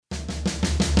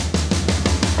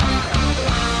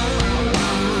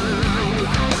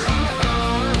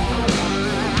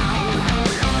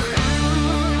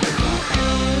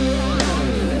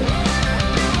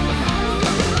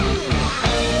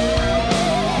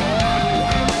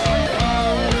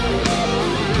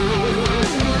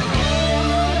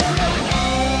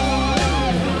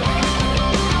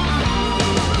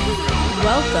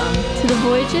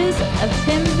Voyages of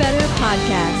Tim Vetter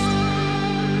podcast.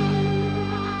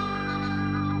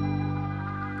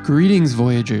 Greetings,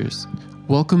 Voyagers.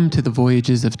 Welcome to the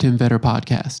Voyages of Tim Vetter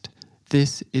podcast.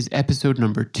 This is episode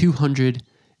number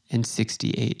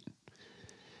 268.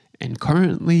 And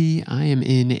currently, I am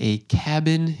in a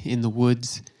cabin in the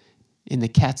woods in the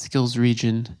Catskills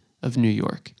region of New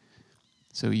York.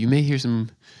 So you may hear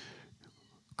some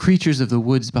creatures of the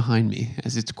woods behind me,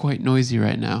 as it's quite noisy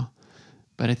right now.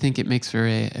 But I think it makes for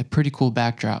a pretty cool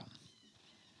backdrop.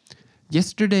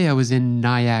 Yesterday, I was in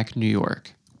Nyack, New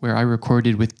York, where I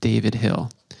recorded with David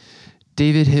Hill.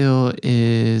 David Hill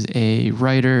is a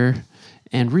writer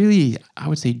and really, I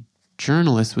would say,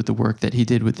 journalist with the work that he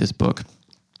did with this book.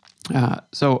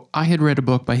 So I had read a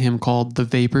book by him called The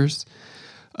Vapors,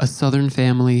 A Southern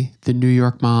Family, the New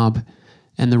York Mob,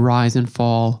 and the Rise and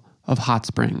Fall of Hot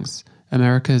Springs,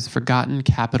 America's Forgotten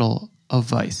Capital of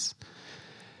Vice.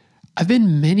 I've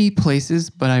been many places,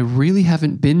 but I really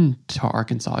haven't been to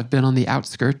Arkansas. I've been on the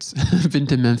outskirts. I've been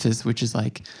to Memphis, which is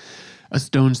like a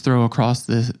stone's throw across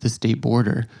the state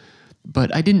border.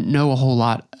 But I didn't know a whole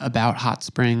lot about Hot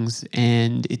Springs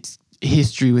and its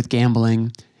history with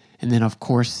gambling. And then, of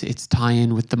course, its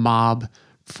tie-in with the mob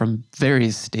from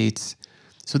various states.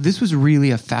 So this was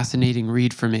really a fascinating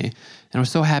read for me. And I was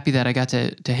so happy that I got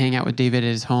to hang out with David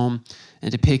at his home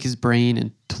and to pick his brain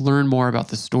and to learn more about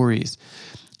the stories.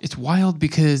 It's wild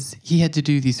because he had to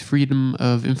do these Freedom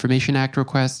of Information Act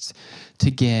requests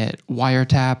to get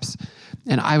wiretaps.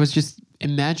 And I was just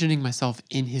imagining myself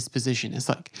in his position. It's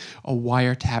like a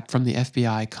wiretap from the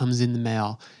FBI comes in the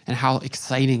mail, and how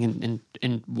exciting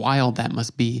and wild that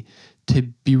must be to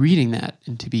be reading that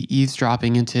and to be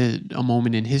eavesdropping into a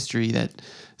moment in history that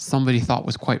somebody thought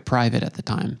was quite private at the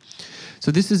time. So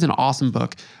this is an awesome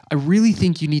book. I really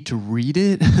think you need to read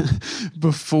it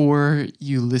before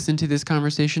you listen to this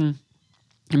conversation.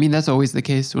 I mean, that's always the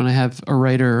case when I have a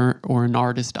writer or an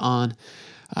artist on.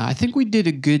 I think we did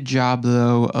a good job,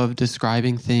 though, of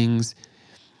describing things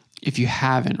if you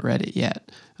haven't read it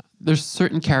yet. There's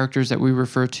certain characters that we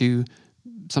refer to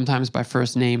sometimes by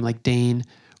first name, like Dane,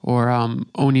 or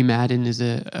Oni Madden is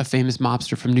a famous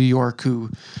mobster from New York who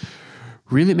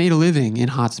really made a living in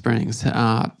Hot Springs.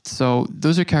 So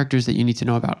those are characters that you need to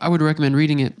know about. I would recommend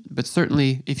reading it, but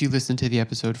certainly if you listen to the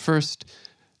episode first,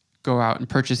 go out and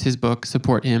purchase his book,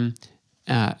 support him,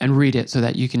 and read it so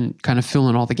that you can kind of fill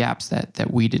in all the gaps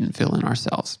that we didn't fill in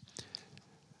ourselves.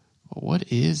 Well,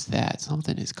 what is that?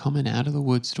 Something is coming out of the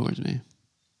woods towards me.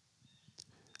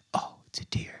 Oh, it's a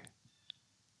deer.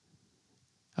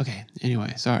 Okay,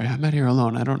 anyway, sorry, I'm out here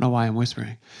alone. I don't know why I'm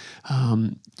whispering.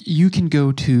 You can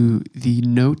go to the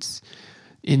notes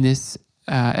in this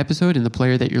episode in the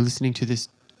player that you're listening to this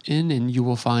in, and you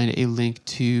will find a link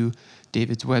to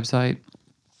David's website.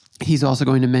 He's also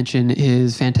going to mention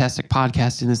his fantastic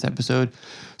podcast in this episode.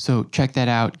 So check that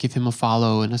out. Give him a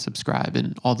follow and a subscribe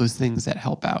and all those things that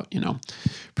help out,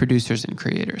 producers and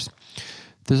creators.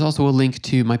 There's also a link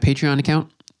to my Patreon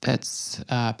account. That's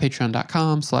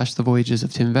patreon.com/The Voyages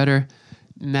of Tim Vetter.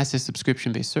 Massive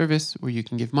subscription-based service where you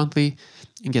can give monthly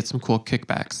and get some cool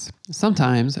kickbacks.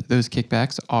 Sometimes those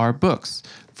kickbacks are books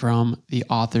from the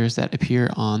authors that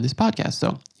appear on this podcast. So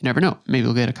you never know. Maybe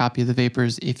you'll get a copy of The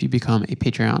Vapors if you become a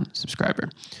Patreon subscriber.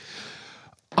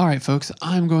 All right, folks,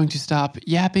 I'm going to stop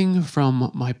yapping from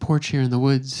my porch here in the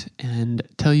woods and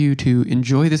tell you to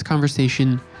enjoy this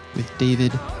conversation with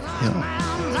David Hill.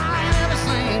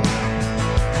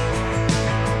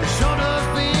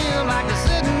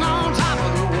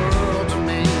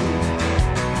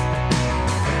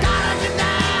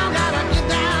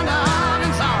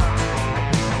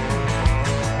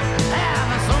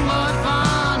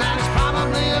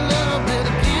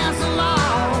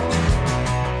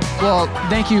 Well,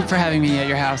 thank you for having me at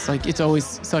your house. It's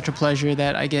always such a pleasure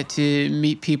that I get to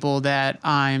meet people that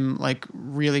I'm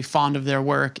really fond of their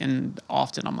work, and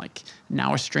often I'm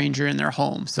now a stranger in their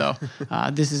home. So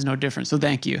this is no different. So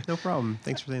thank you. No problem.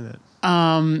 Thanks for saying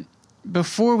that.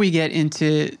 Before we get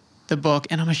into the book,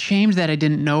 and I'm ashamed that I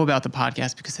didn't know about the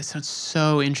podcast because that sounds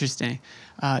so interesting.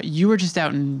 You were just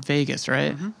out in Vegas,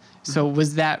 right? Mm-hmm. So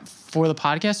was that for the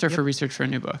podcast or for research for a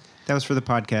new book? That was for the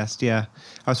podcast, yeah.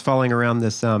 I was following around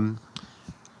this, I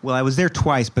was there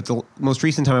twice, but the most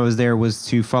recent time I was there was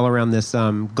to follow around this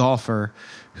golfer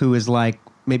who is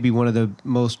maybe one of the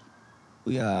most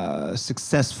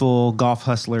successful golf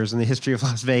hustlers in the history of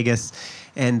Las Vegas.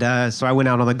 And so I went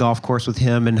out on the golf course with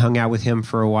him and hung out with him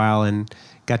for a while and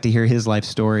got to hear his life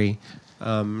story.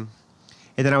 And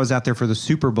then I was out there for the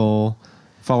Super Bowl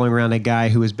following around a guy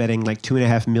who was betting like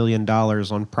 $2.5 million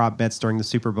on prop bets during the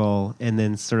Super Bowl, and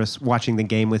then sort of watching the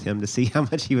game with him to see how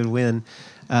much he would win.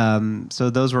 So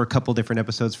those were a couple different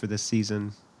episodes for this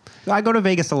season. I go to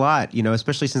Vegas a lot,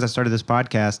 especially since I started this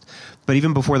podcast. But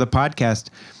even before the podcast,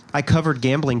 I covered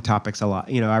gambling topics a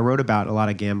lot. I wrote about a lot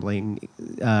of gambling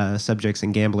subjects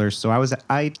and gamblers. So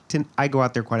I go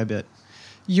out there quite a bit.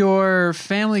 Your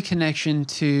family connection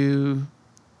to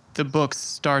the book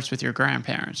starts with your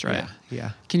grandparents, right?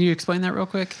 Yeah. Can you explain that real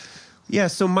quick? Yeah.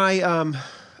 So my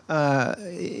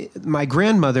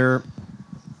grandmother,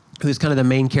 who's kind of the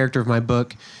main character of my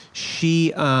book,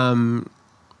 she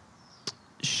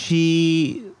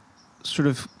sort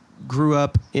of grew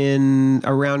up in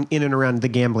and around the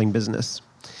gambling business,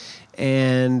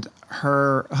 and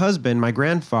her husband, my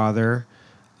grandfather,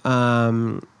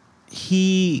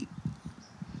 he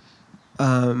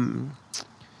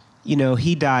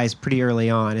dies pretty early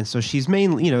on, and so she's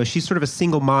mainly, she's sort of a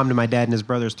single mom to my dad and his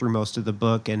brothers through most of the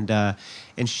book, and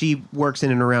she works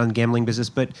in and around the gambling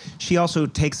business, but she also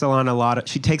takes on a lot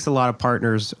of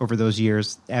partners over those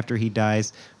years after he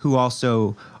dies, who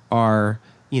also are,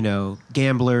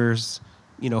 gamblers,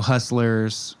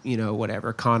 hustlers,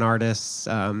 whatever, con artists,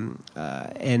 and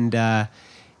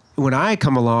when I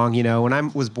come along, when I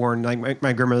was born, like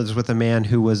my grandmother was with a man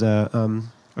who was a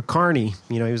carny.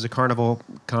 He was a carnival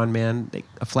con man,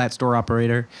 a flat store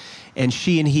operator. And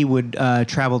she and he would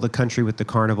travel the country with the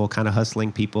carnival, kind of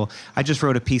hustling people. I just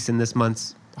wrote a piece in this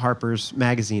month's Harper's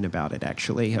Magazine about it,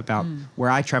 actually, about where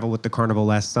I traveled with the carnival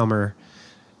last summer.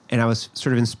 And I was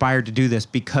sort of inspired to do this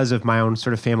because of my own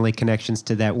sort of family connections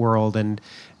to that world. And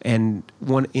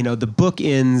when, the book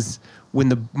ends,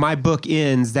 my book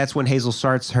ends, that's when Hazel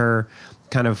starts her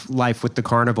kind of life with the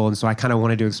carnival, and so I kind of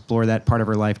wanted to explore that part of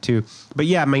her life too. But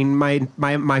yeah, I mean,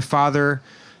 my father,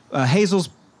 Hazel's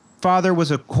father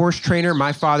was a horse trainer.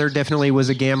 My father definitely was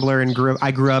a gambler, and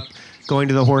I grew up going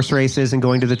to the horse races and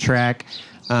going to the track,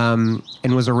 and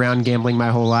was around gambling my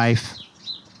whole life.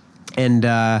 And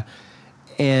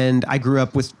I grew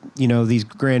up with these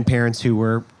grandparents who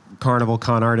were carnival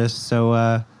con artists. So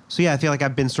yeah, I feel like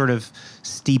I've been sort of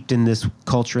steeped in this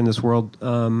culture, in this world,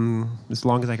 as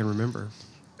long as I can remember.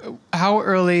 How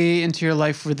early into your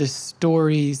life were the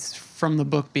stories from the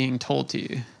book being told to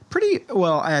you? Pretty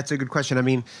well. That's a good question. I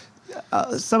mean,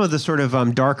 some of the sort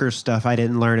of darker stuff I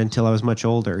didn't learn until I was much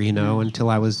older. Until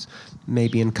I was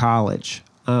maybe in college.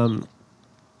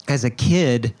 As a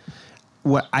kid,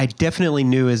 what I definitely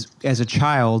knew as a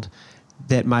child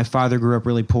that my father grew up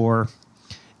really poor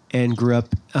and grew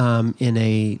up in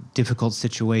a difficult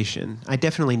situation. I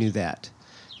definitely knew that,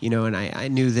 and I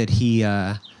knew that he,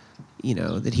 that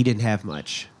he didn't have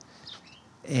much.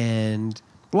 And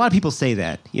a lot of people say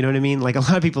that, you know what I mean? Like a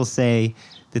lot of people say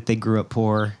that they grew up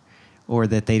poor, or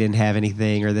that they didn't have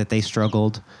anything, or that they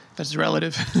struggled. That's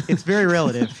relative. It's very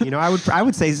relative. I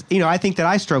would say, I think that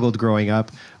I struggled growing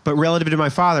up, but relative to my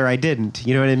father, I didn't.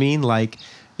 You know what I mean? Like,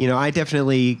 I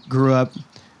definitely grew up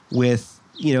with,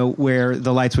 where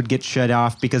the lights would get shut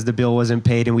off because the bill wasn't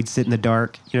paid and we'd sit in the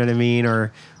dark, you know what I mean?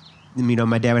 Or,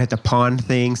 my dad would have to pawn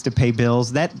things to pay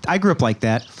bills. I grew up like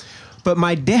that. But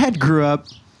my dad grew up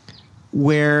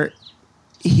where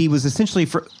he was essentially,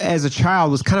 as a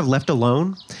child, was kind of left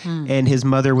alone. And his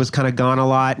mother was kind of gone a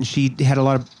lot, and she had a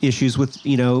lot of issues with,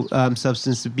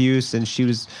 substance abuse, and she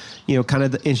was,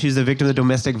 and she was the victim of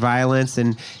domestic violence,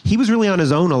 and he was really on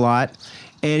his own a lot.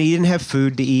 And he didn't have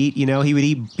food to eat.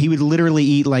 He would literally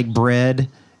eat like bread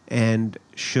and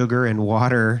sugar and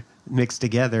water mixed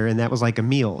together, and that was like a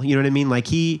meal. You know what I mean? Like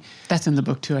That's in the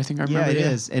book too, I think I remember. Yeah, it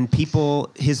is. And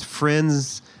his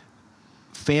friends'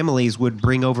 families would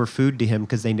bring over food to him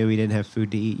because they knew he didn't have food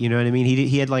to eat. You know what I mean?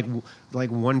 He had like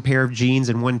one pair of jeans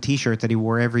and one T-shirt that he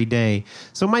wore every day.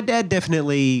 So my dad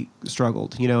definitely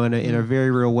struggled, in a very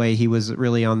real way. He was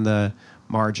really on the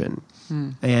margin.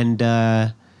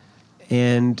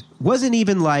 And wasn't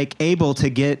even like able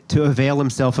to avail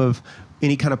himself of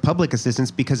any kind of public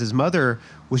assistance because his mother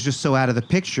was just so out of the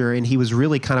picture, and he was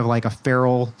really kind of like a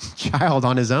feral child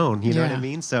on his own. You know what I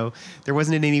mean? So there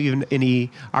wasn't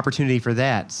any opportunity for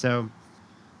that. So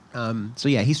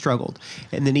yeah, he struggled.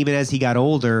 And then even as he got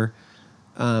older,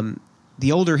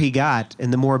 the older he got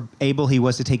and the more able he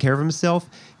was to take care of himself,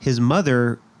 his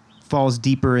mother falls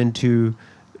deeper into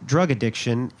drug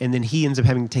addiction, and then he ends up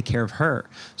having to take care of her.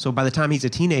 So by the time he's a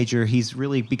teenager, he's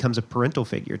really becomes a parental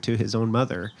figure to his own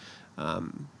mother.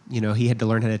 He had to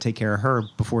learn how to take care of her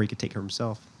before he could take care of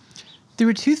himself. There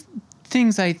were two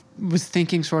things I was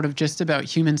thinking sort of just about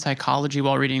human psychology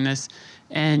while reading this,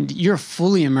 and you're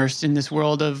fully immersed in this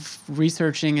world of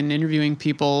researching and interviewing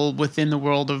people within the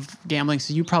world of gambling,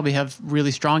 so you probably have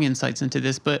really strong insights into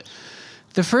this, but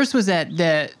The first was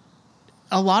that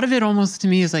a lot of it almost to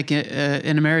me is like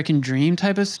an American dream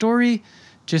type of story,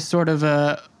 just sort of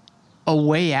a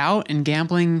way out in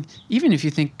gambling. Even if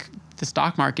you think the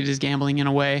stock market is gambling in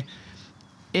a way,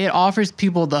 it offers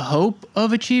people the hope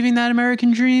of achieving that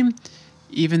American dream,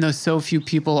 even though so few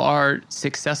people are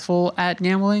successful at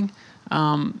gambling.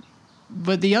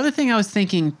 But the other thing I was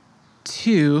thinking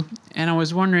too, and I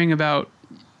was wondering about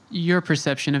your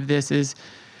perception of this, is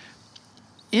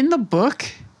in the book,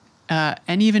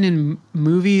 and even in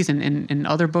movies and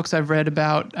other books I've read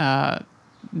about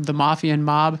the Mafia and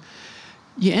mob,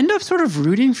 you end up sort of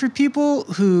rooting for people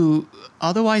who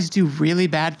otherwise do really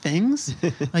bad things.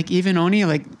 Like even Oni,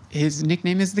 like his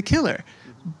nickname is the Killer.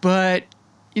 But,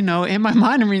 in my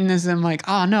mind, I'm reading this and I'm like,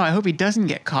 oh no, I hope he doesn't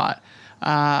get caught.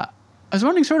 I was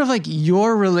wondering sort of like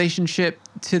your relationship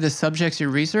to the subjects you're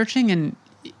researching, and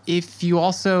if you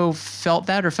also felt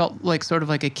that or felt like sort of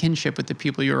like a kinship with the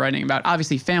people you're writing about.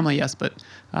 Obviously family, yes, but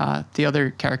the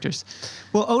other characters.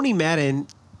 Well, Oni Madden,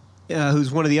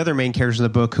 who's one of the other main characters in the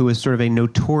book, who is sort of a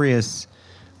notorious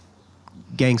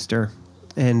gangster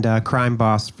and crime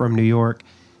boss from New York,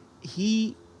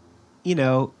 he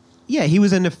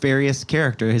was a nefarious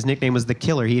character. His nickname was the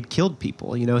Killer. He had killed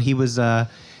people. He was a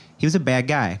bad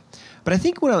guy. But I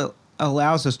think what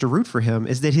allows us to root for him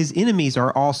is that his enemies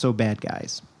are also bad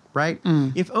guys, right?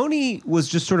 If Oni was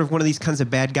just sort of one of these kinds of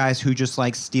bad guys who just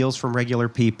like steals from regular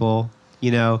people,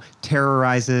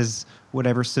 terrorizes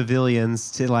whatever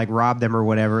civilians to like rob them or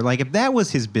whatever, like if that was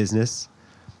his business,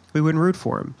 we wouldn't root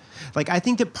for him. Like I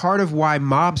think that part of why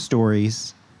mob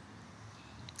stories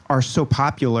are so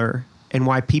popular and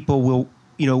why people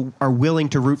are willing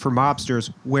to root for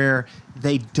mobsters where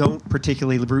they don't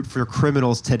particularly root for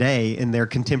criminals today in their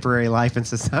contemporary life and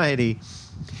society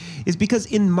is because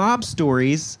in mob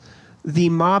stories, the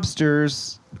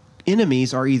mobsters'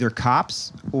 enemies are either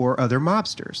cops or other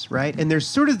mobsters, right? And there's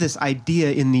sort of this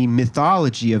idea in the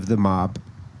mythology of the mob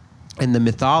and the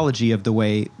mythology of the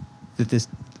way that this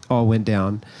all went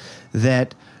down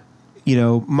that,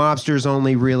 mobsters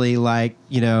only really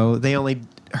they only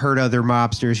hurt other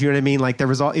mobsters. You know what I mean? Like it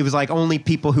was like only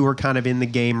people who were kind of in the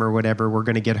game or whatever were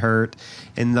going to get hurt,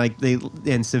 and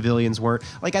and civilians weren't.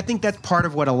 Like I think that's part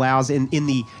of what allows and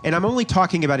I'm only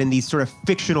talking about in these sort of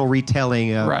fictional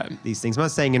retelling of these things. I'm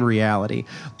not saying in reality,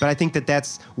 but I think that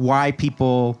that's why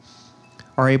people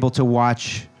are able to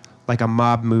watch like a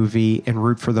mob movie and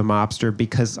root for the mobster,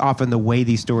 because often the way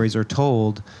these stories are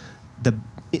told, the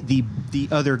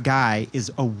other guy is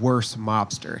a worse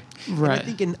mobster. Right.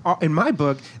 And I think in my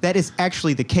book that is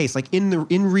actually the case. Like in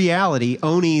reality,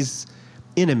 Oni's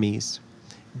enemies,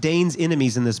 Dane's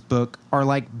enemies in this book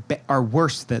are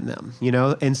worse than them,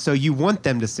 And so you want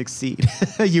them to succeed.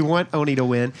 You want Oni to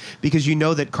win because you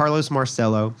know that Carlos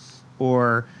Marcello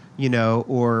or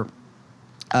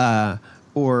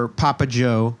Papa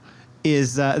Joe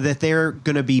is that they're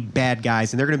going to be bad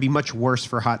guys and they're going to be much worse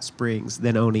for Hot Springs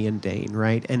than Oni and Dane,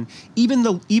 right? And even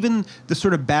the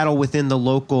sort of battle within the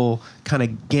local kind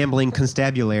of gambling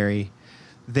constabulary,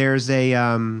 there's a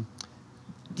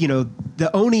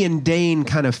the Oni and Dane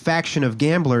kind of faction of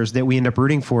gamblers that we end up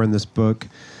rooting for in this book.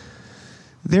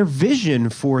 Their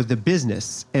vision for the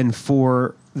business and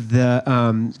for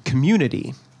the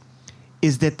community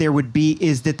is that they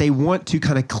want to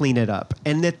kind of clean it up,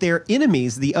 and that their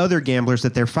enemies, the other gamblers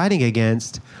that they're fighting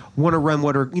against, want to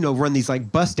run these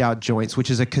like bust out joints,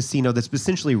 which is a casino that's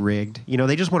essentially rigged.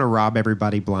 They just want to rob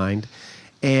everybody blind,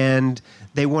 and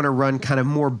they want to run kind of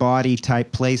more bawdy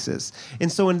type places.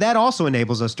 And that also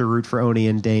enables us to root for Oni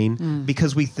and Dane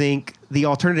because we think the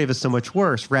alternative is so much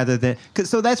worse rather than.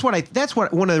 So that's one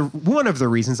of the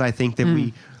reasons I think that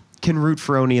we can root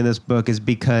for Oni in this book is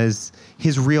because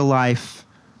his real life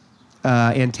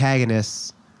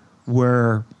antagonists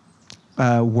were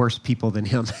worse people than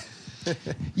him.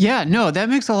 Yeah, no, that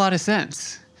makes a lot of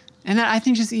sense. And I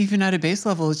think just even at a base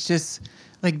level, it's just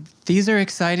like these are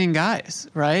exciting guys,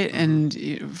 right?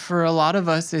 And for a lot of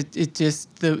us, it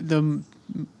just the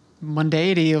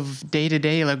mundanity of day to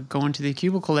day, like going to the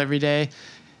cubicle every day,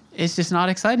 it's just not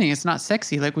exciting. It's not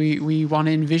sexy. Like we want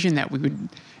to envision that we would,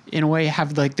 in a way,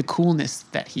 have like the coolness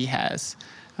that he has.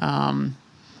 But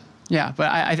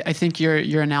I think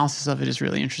your analysis of it is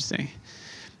really interesting.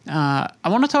 I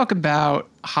want to talk about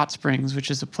Hot Springs, which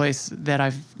is a place that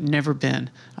I've never been,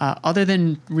 other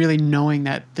than really knowing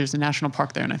that there's a national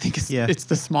park there, and I think it's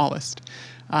the smallest.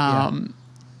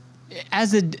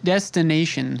 As a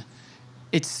destination,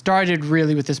 it started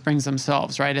really with the springs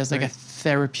themselves, right? As like a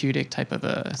therapeutic type of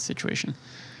a situation.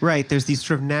 Right. There's these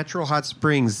sort of natural hot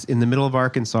springs in the middle of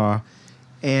Arkansas,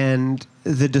 And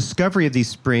the discovery of these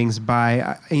springs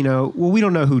by, we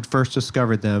don't know who first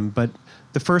discovered them, but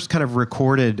the first kind of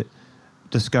recorded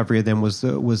discovery of them was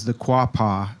the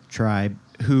Quapaw tribe,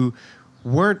 who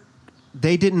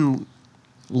they didn't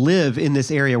live in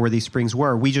this area where these springs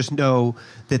were. We just know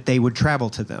that they would travel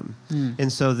to them.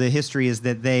 And so the history is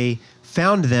that they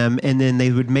found them and then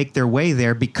they would make their way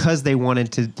there because they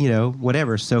wanted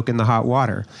to, soak in the hot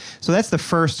water. So that's the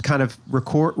first kind of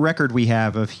record we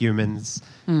have of humans,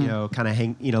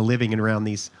 living around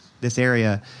this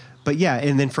area. But yeah,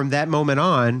 and then from that moment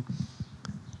on,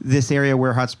 this area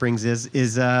where Hot Springs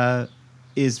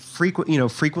is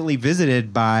frequently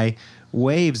visited by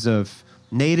waves of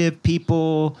native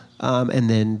people, and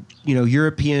then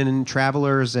European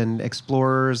travelers and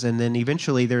explorers, and then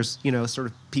eventually there's sort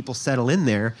of people settle in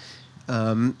there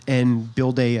and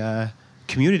build a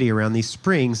community around these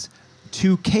springs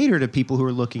to cater to people who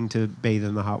are looking to bathe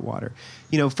in the hot water.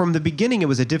 From the beginning, it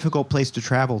was a difficult place to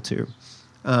travel to.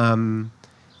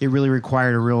 It really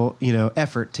required a real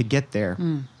effort to get there,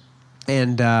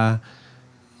 and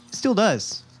still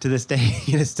does. To this day,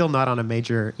 it's still not on a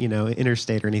major,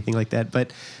 interstate or anything like that.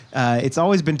 But it's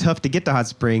always been tough to get to Hot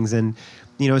Springs, and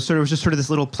it was just this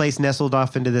little place nestled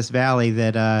off into this valley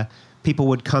that people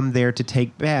would come there to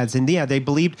take baths. And yeah,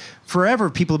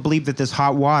 people believed that this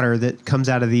hot water that comes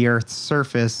out of the Earth's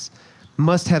surface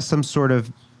must have some sort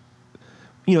of,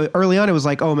 early on it was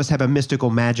like, it must have a mystical,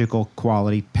 magical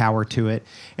quality, power to it.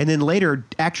 And then later,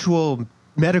 actual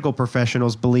medical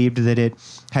professionals believed that it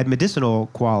had medicinal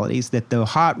qualities, that the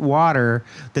hot water,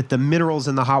 that the minerals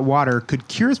in the hot water could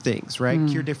cure things, right?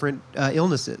 Cure different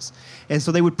illnesses. And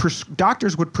so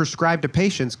doctors would prescribe to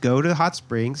patients, go to hot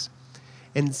springs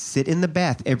and sit in the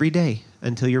bath every day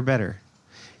until you're better.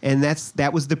 And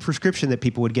that was the prescription that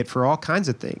people would get for all kinds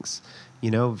of things,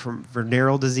 from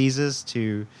venereal diseases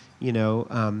to,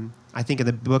 I think in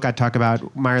the book I talk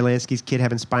about Meyer Lansky's kid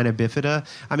having spina bifida.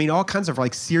 I mean, all kinds of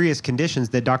serious conditions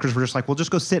that doctors were just like, well,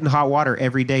 just go sit in hot water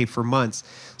every day for months.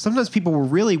 Sometimes people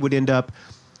would end up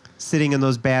sitting in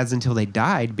those baths until they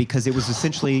died because it was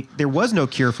essentially, there was no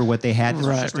cure for what they had. It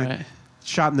was just a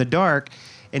shot in the dark,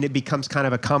 and it becomes kind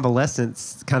of a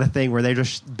convalescence kind of thing where they're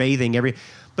just bathing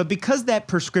But because that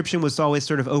prescription was always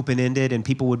sort of open-ended and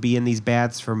people would be in these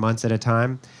baths for months at a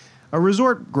time, a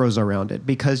resort grows around it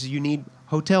because you need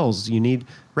hotels, you need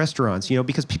restaurants,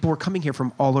 because people were coming here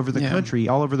from all over the country,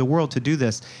 all over the world to do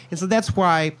this. And so that's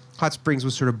why Hot Springs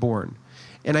was sort of born.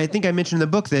 And I think I mentioned in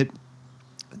the book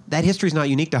that history is not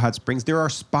unique to Hot Springs. There are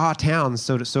spa towns,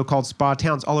 so-called spa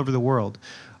towns all over the world.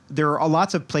 There are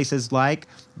lots of places like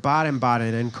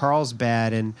Baden-Baden and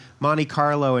Carlsbad and Monte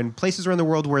Carlo and places around the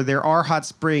world where there are hot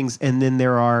springs, and then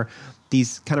there are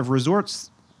these kind of resorts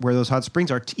where those hot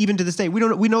springs are. Even to this day, we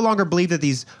no longer believe that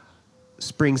these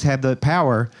springs have the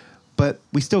power, but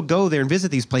we still go there and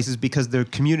visit these places because the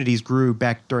communities grew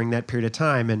back during that period of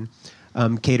time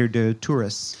and catered to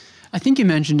tourists. I think you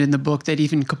mentioned in the book that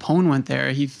even Capone went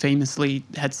there. He famously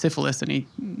had syphilis, and he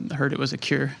heard it was a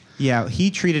cure. Yeah,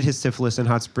 he treated his syphilis in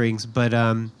Hot Springs, but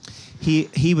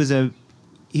he was a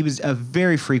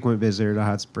very frequent visitor to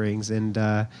Hot Springs,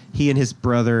 and he and his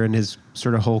brother and his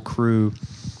sort of whole crew.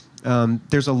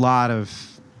 There's a lot of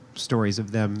stories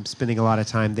of them spending a lot of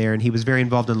time there, and he was very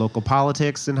involved in local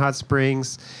politics in Hot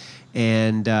Springs,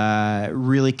 and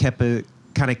really kept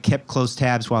close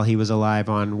tabs while he was alive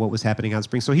on what was happening in Hot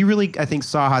Springs. So he really, I think,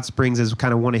 saw Hot Springs as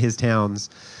kind of one of his towns.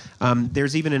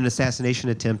 There's even an assassination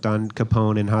attempt on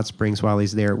Capone in Hot Springs while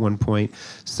he's there at one point.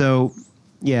 So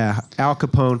yeah, Al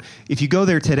Capone. If you go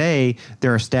there today,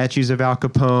 there are statues of Al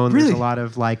Capone. Really? There's a lot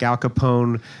of Al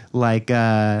Capone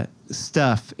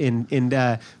stuff in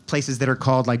places that are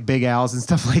called Big Al's and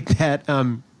stuff like that.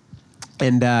 And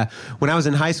when I was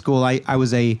in high school, I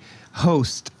was a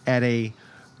host at a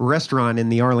restaurant in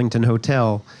the Arlington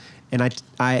Hotel, and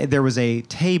there was a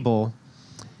table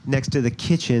next to the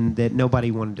kitchen that nobody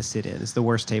wanted to sit in. It's the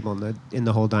worst table in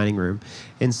the whole dining room.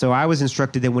 And so I was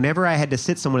instructed that whenever I had to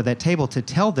sit someone at that table, to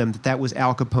tell them that was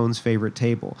Al Capone's favorite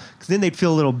table, because then they'd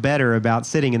feel a little better about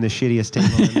sitting in the shittiest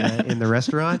table in the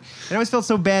restaurant. And I always felt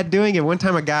so bad doing it. One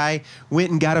time a guy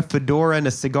went and got a fedora and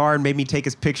a cigar and made me take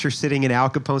his picture sitting in Al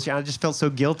Capone's chair. I just felt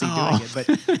so guilty doing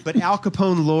it. But Al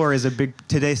Capone lore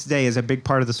to this day is a big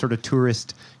part of the sort of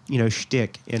tourist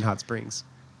shtick in Hot Springs.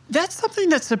 That's something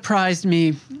that surprised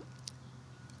me.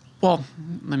 Well,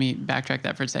 let me backtrack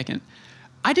that for a second.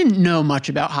 I didn't know much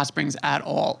about Hot Springs at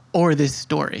all, or this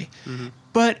story. Mm-hmm.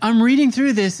 But I'm reading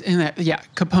through this, and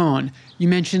Capone. You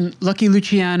mentioned Lucky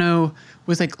Luciano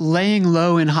was laying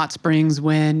low in Hot Springs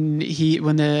when the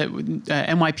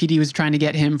NYPD was trying to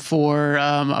get him for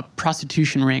a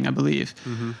prostitution ring, I believe.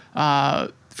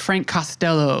 Mm-hmm. Frank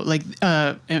Costello, like,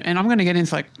 and I'm going to get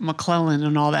into like McClellan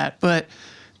and all that, but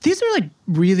these are like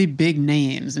really big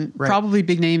names, and probably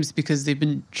big names because they've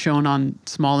been shown on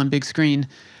small and big screen.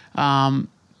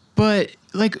 But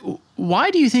like,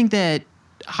 why do you think that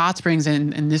Hot Springs,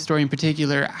 and this story in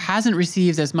particular, hasn't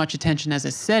received as much attention as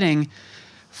a setting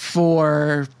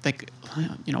for like,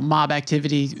 mob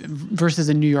activity versus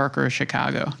a New York or a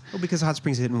Chicago? Well, because Hot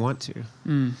Springs didn't want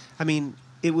to. I mean,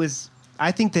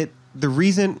 I think that the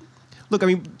reason, look, I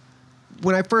mean,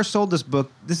 when I first sold this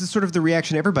book, this is sort of the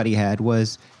reaction everybody had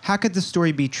was, how could the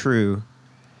story be true?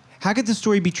 How could the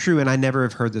story be true and I never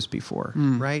have heard this before,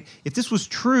 right? If this was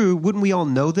true, wouldn't we all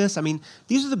know this? I mean,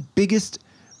 these are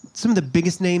some of the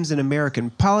biggest names in American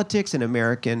politics, in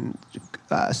American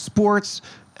sports,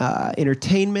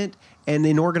 entertainment, and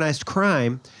in organized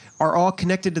crime are all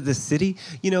connected to this city.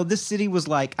 This city was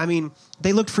like, I mean,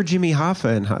 they looked for Jimmy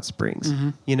Hoffa in Hot Springs.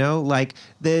 Like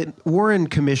the Warren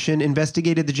Commission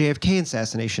investigated the JFK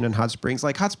assassination in Hot Springs.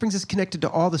 Like Hot Springs is connected to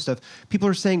all this stuff. People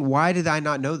are saying, why did I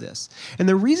not know this? And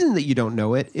the reason that you don't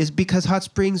know it is because Hot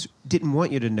Springs didn't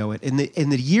want you to know it. In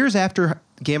the years after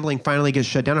gambling finally gets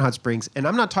shut down in Hot Springs, and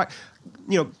I'm not talking,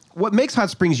 what makes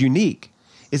Hot Springs unique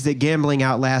is that gambling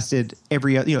outlasted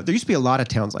every other, there used to be a lot of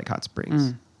towns like Hot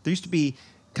Springs. There used to be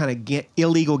kind of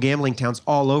illegal gambling towns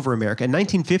all over America. In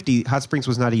 1950, Hot Springs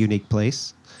was not a unique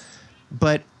place.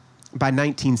 But by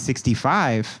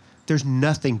 1965, there's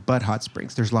nothing but Hot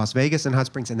Springs. There's Las Vegas and Hot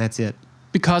Springs, and that's it.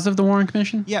 Because of the Warren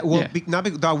Commission? Yeah, well,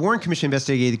 the Warren Commission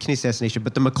investigated the Kennedy assassination,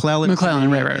 but the McClellan,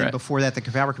 right. Before that, the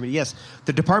Cavalry Committee. Yes,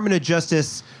 the Department of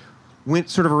Justice went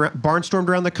sort of barnstormed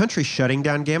around the country, shutting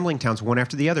down gambling towns one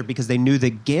after the other because they knew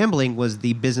that gambling was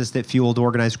the business that fueled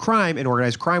organized crime, and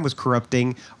organized crime was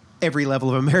corrupting every level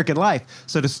of American life.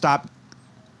 So to stop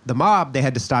the mob, they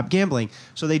had to stop gambling.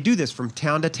 So they do this from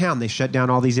town to town. They shut down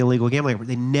all these illegal gambling.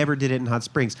 They never did it in Hot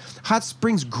Springs. Hot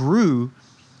Springs grew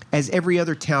as every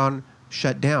other town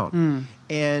shut down.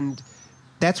 And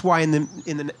that's why in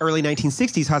the early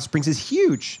 1960s, Hot Springs is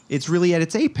huge. It's really at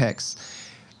its apex.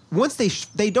 Once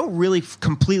they don't really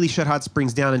completely shut Hot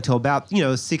Springs down until about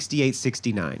 68,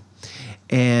 69.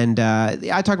 And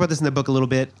I talk about this in the book a little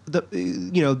bit.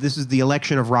 This is the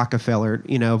election of Rockefeller,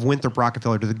 of Winthrop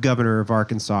Rockefeller to the governor of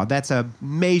Arkansas. That's a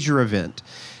major event.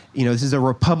 This is a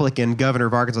Republican governor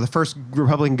of Arkansas, the first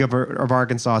Republican governor of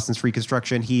Arkansas since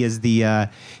Reconstruction. He is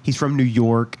he's from New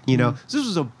York. So this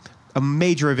was a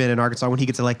major event in Arkansas when he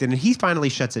gets elected, and he finally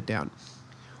shuts it down.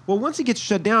 Well, once it gets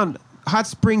shut down, Hot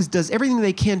Springs does everything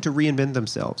they can to reinvent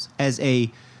themselves as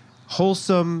a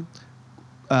wholesome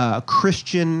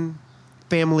Christian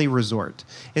family resort.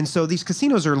 And so these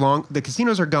casinos the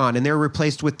casinos are gone, and they're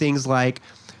replaced with things like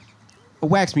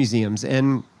wax museums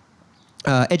and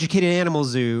educated animal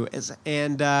zoo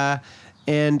and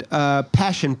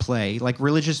passion play, like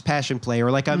religious passion play, or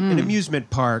like an amusement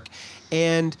park.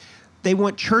 And they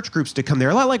want church groups to come there.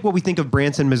 A lot like what we think of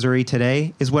Branson, Missouri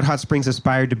today is what Hot Springs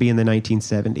aspired to be in the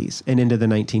 1970s and into the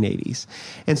 1980s.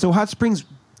 And so Hot Springs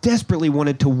desperately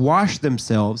wanted to wash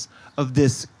themselves of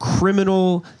this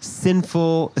criminal,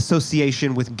 sinful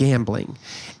association with gambling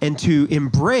and to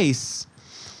embrace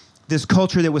this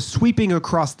culture that was sweeping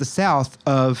across the South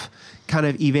of kind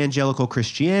of evangelical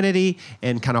Christianity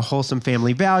and kind of wholesome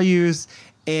family values.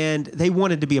 And they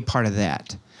wanted to be a part of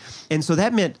that. And so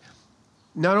that meant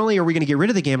not only are we going to get rid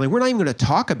of the gambling, we're not even going to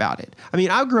talk about it. I mean,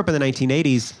 I grew up in the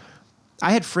 1980s.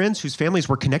 I had friends whose families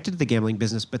were connected to the gambling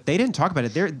business, but they didn't talk about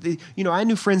it. I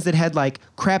knew friends that had like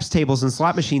craps tables and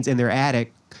slot machines in their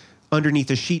attic underneath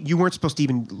a sheet. You weren't supposed to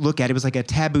even look at it. It was like a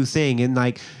taboo thing. And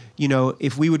like,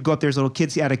 if we would go up there as little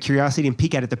kids out of curiosity and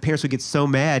peek at it, the parents would get so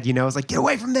mad. It was like, get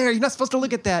away from there. You're not supposed to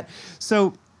look at that.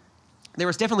 So there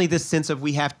was definitely this sense of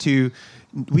we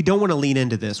don't want to lean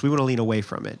into this. We want to lean away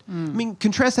from it. I mean,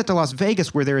 contrast that to Las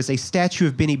Vegas, where there is a statue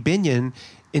of Benny Binion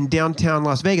in downtown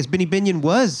Las Vegas. Benny Binion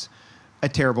was a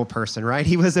terrible person, right?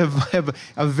 He was a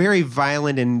very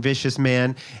violent and vicious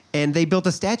man, and they built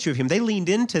a statue of him. They leaned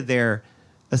into their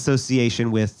association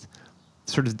with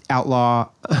sort of outlaw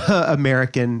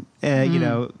American,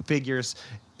 figures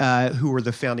who were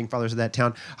the founding fathers of that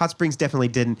town. Hot Springs definitely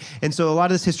didn't. And so a lot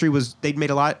of this history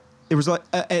there was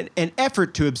an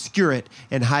effort to obscure it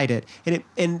and hide it.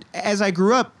 And as I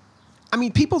grew up, I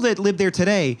mean, people that live there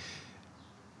today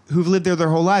who've lived there their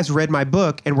whole lives read my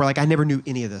book and were like, I never knew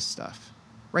any of this stuff.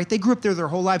 Right? They grew up there their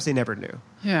whole lives. They never knew.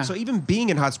 Yeah. So even being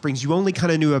in Hot Springs, you only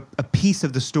kind of knew a piece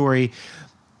of the story.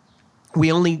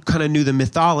 We only kind of knew the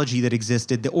mythology that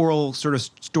existed, the oral sort of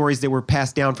stories that were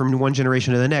passed down from one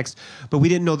generation to the next. But we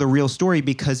didn't know the real story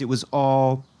because it was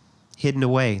all hidden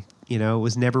away. It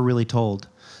was never really told.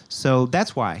 So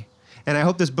that's why. And I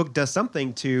hope this book does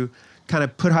something to kind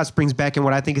of put Hot Springs back in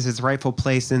what I think is its rightful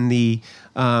place in the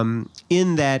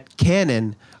in that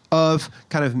canon of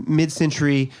kind of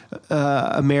mid-century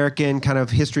American kind of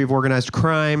history of organized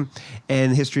crime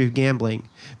and history of gambling.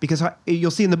 Because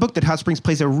you'll see in the book that Hot Springs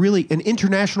plays an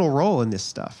international role in this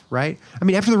stuff, right? I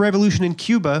mean, after the revolution in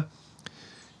Cuba,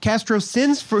 Castro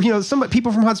sends for, some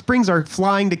people from Hot Springs are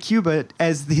flying to Cuba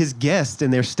as his guest,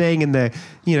 and they're staying in the,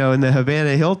 in the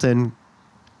Havana Hilton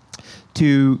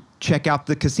to check out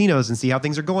the casinos and see how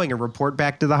things are going and report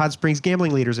back to the Hot Springs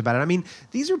gambling leaders about it. I mean,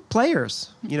 these are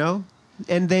players,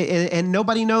 and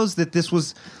nobody knows that this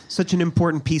was such an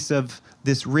important piece of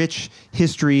this rich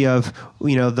history of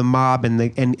the mob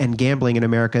and gambling in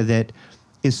America that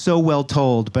is so well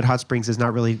told, but Hot Springs is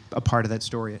not really a part of that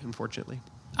story, unfortunately.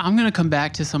 I'm going to come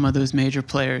back to some of those major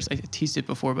players. I teased it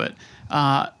before, but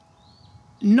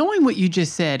knowing what you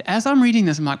just said, as I'm reading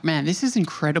this, I'm like, man, this is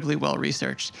incredibly well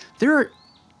researched. There are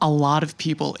a lot of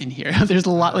people in here. There's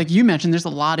a lot, like you mentioned, there's a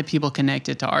lot of people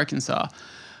connected to Arkansas.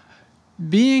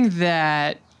 Being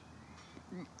that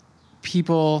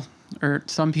people, or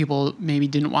some people maybe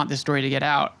didn't want this story to get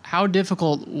out, how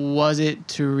difficult was it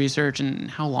to research,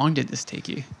 and how long did this take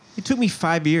you? It took me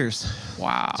 5 years.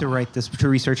 Wow. To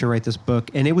research and write this book,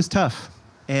 and it was tough.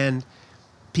 And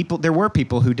there were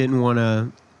people who didn't want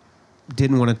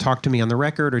to talk to me on the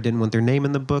record or didn't want their name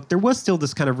in the book. There was still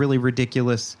this kind of really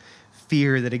ridiculous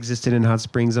fear that existed in Hot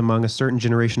Springs among a certain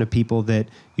generation of people that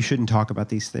you shouldn't talk about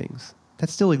these things. That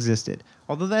still existed,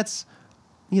 although that's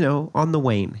on the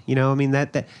wane. I mean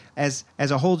that as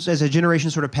a generation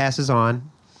sort of passes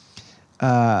on,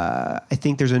 I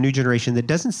think there's a new generation that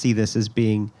doesn't see this as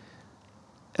being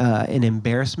an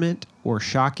embarrassment or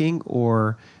shocking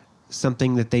or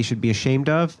something that they should be ashamed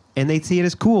of, and they see it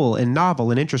as cool and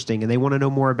novel and interesting, and they want to know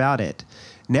more about it.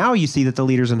 Now you see that the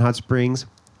leaders in Hot Springs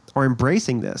are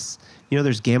embracing this.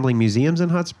 There's gambling museums in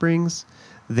Hot Springs.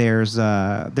 There's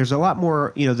a lot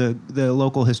more. The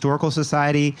local historical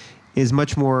society has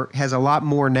a lot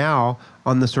more now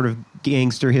on the sort of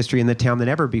gangster history in the town than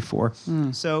ever before.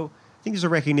 So I think there's a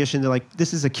recognition that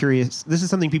this is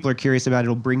something people are curious about.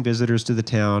 It'll bring visitors to the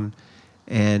town,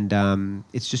 and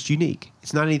it's just unique.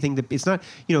 It's not anything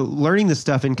learning this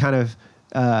stuff and kind of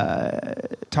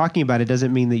talking about it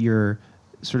doesn't mean that you're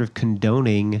sort of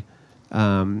condoning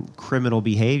criminal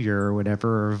behavior or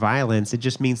whatever, or violence. It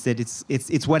just means that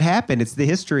it's what happened. It's the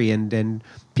history, and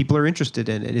people are interested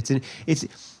in it. It's an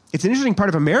interesting part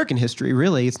of American history,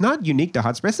 really. It's not unique to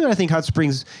Hot Springs. That's what Hot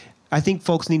Springs, I think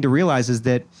folks need to realize is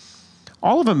that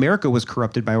all of America was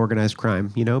corrupted by organized crime.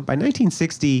 By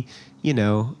 1960,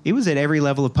 it was at every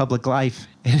level of public life.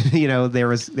 There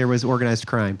was organized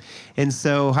crime, and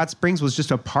so Hot Springs was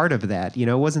just a part of that.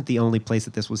 It wasn't the only place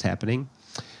that this was happening.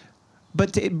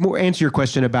 But to answer your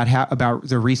question about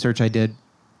the research I did,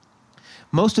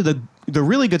 most of the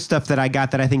really good stuff that I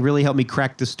got that I think really helped me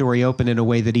crack the story open in a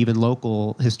way that even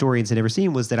local historians had never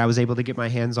seen was that I was able to get my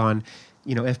hands on,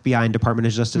 FBI and Department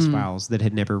of Justice files that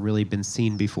had never really been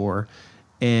seen before,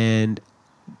 and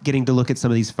getting to look at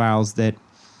some of these files that,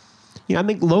 I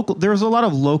think there was a lot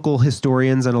of local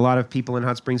historians and a lot of people in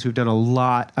Hot Springs who've done a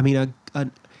lot. I mean,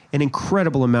 an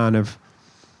incredible amount of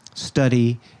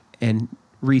study and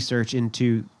research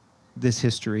into this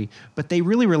history, but they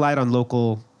really relied on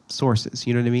local sources,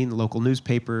 you know what I mean? Local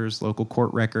newspapers, local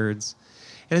court records.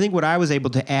 And I think what I was able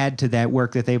to add to that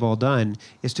work that they've all done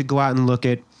is to go out and look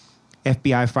at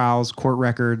FBI files, court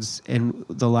records, and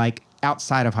the like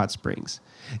outside of Hot Springs.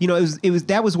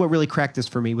 That was what really cracked this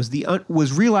for me,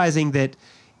 was realizing that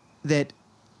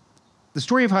the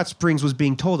story of Hot Springs was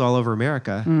being told all over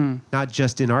America, not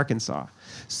just in Arkansas.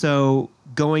 So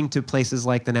going to places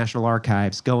like the National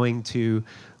Archives, going to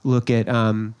look at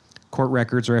court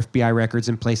records or FBI records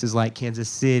in places like Kansas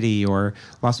City or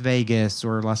Las Vegas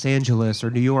or Los Angeles or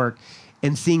New York,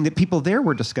 and seeing that people there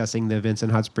were discussing the events in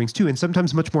Hot Springs too, and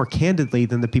sometimes much more candidly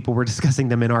than the people were discussing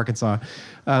them in Arkansas,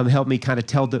 helped me kind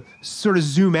of sort of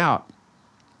zoom out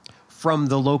from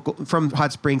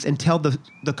Hot Springs and tell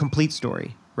the complete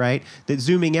story, right? That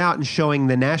zooming out and showing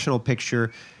the national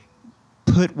picture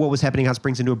put what was happening in Hot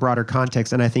Springs into a broader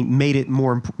context, and I think made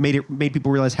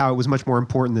people realize how it was much more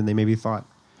important than they maybe thought.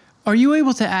 Are you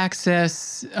able to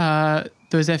access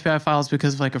those FBI files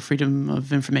because of like a Freedom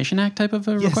of Information Act type of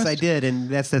a request? Yes, I did, and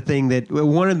that's the thing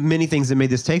one of the many things that made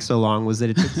this take so long was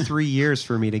that it took 3 years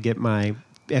for me to get my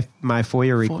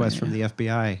FOIA request from the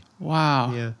FBI.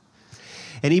 Wow. Yeah,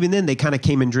 and even then they kind of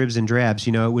came in dribs and drabs.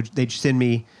 They'd send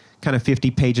me kind of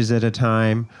 50 pages at a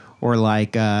time, or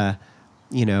like I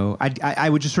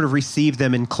would just sort of receive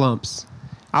them in clumps.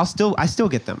 I still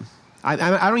get them.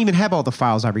 I don't even have all the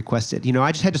files I requested. You know,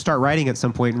 I just had to start writing at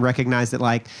some point and recognize that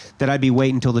that I'd be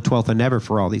waiting until the 12th of never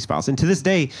for all these files. And to this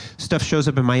day, stuff shows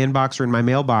up in my inbox or in my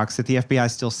mailbox that the FBI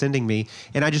is still sending me,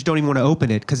 and I just don't even want to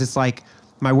open it because it's like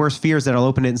my worst fear is that I'll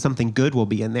open it and something good will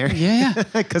be in there. Yeah.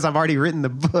 Because I've already written the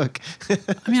book.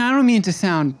 I mean, I don't mean to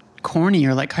sound corny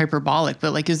or like hyperbolic,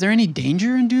 but like, is there any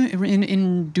danger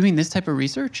in doing this type of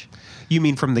research? You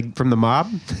mean from the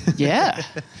mob? Yeah.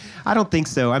 I don't think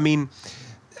so. I mean,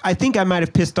 I think I might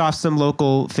have pissed off some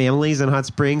local families in Hot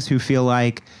Springs who feel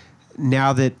like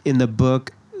now that in the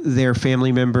book their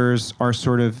family members are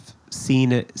sort of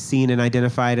seen and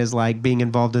identified as like being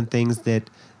involved in things that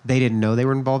they didn't know they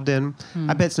were involved in.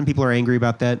 I bet some people are angry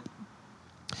about that.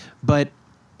 But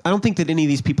I don't think that any of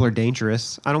these people are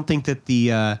dangerous. I don't think that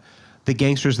the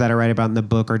gangsters that I write about in the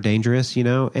book are dangerous, you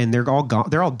know, and they're all gone.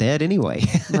 They're all dead anyway.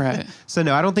 Right. So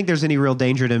no, I don't think there's any real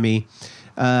danger to me.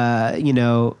 You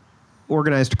know,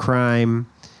 organized crime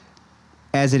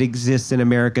as it exists in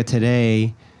America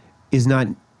today is not,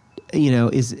 you know,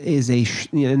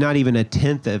 not even a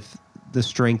tenth of the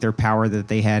strength or power that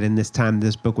they had in this time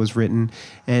this book was written.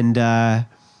 And I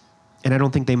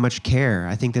don't think they much care.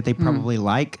 I think that they probably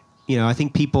you know, I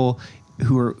think people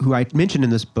who I mentioned in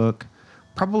this book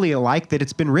probably like that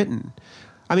it's been written.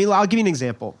 I mean, I'll give you an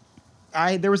example.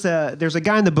 There's a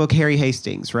guy in the book, Harry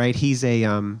Hastings, right? He's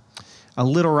a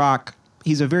Little Rock.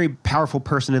 He's a very powerful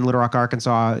person in Little Rock,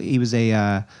 Arkansas. He was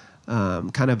a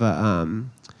kind of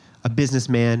a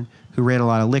businessman who ran a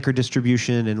lot of liquor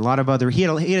distribution and a lot of other. He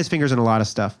had his fingers in a lot of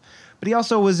stuff, but he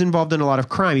also was involved in a lot of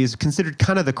crime. He was considered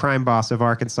kind of the crime boss of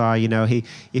Arkansas. You know,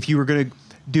 if you were going to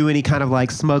do any kind of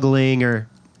like smuggling or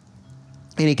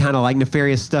any kind of like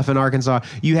nefarious stuff in Arkansas,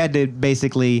 you had to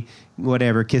basically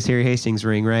kiss Harry Hastings'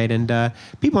 ring, right? And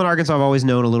people in Arkansas have always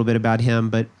known a little bit about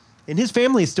him, and his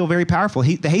family is still very powerful.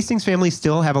 The Hastings family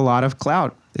still have a lot of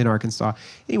clout in Arkansas.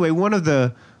 Anyway, one of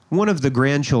the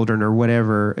grandchildren or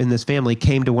whatever in this family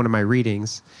came to one of my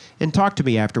readings and talked to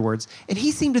me afterwards. And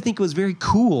he seemed to think it was very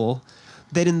cool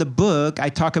that in the book I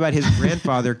talk about his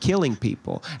grandfather killing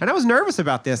people. And I was nervous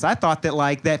about this. I thought that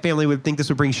like that family would think this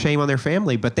would bring shame on their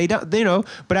family, but they don't, you know,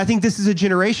 but I think this is a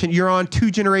generation. You're on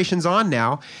 2 generations on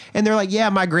now. And they're like, yeah,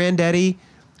 my granddaddy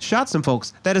shot some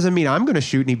folks. That doesn't mean I'm going to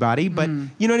shoot anybody, but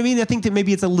you know what I mean? I think that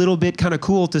maybe it's a little bit kind of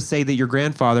cool to say that your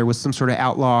grandfather was some sort of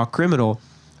outlaw criminal.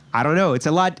 I don't know. It's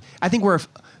a lot. I think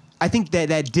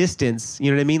that distance, you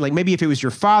know what I mean? Like maybe if it was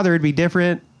your father, it'd be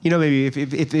different. You know, maybe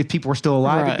if people were still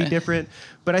alive, it'd be different.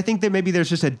 But I think that maybe there's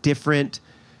just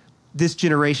this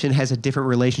generation has a different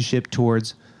relationship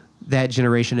towards that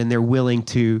generation, and they're willing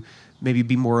to maybe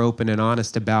be more open and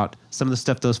honest about some of the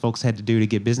stuff those folks had to do to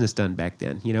get business done back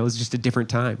then. You know, it was just a different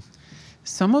time.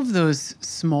 Some of those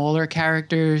smaller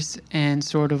characters and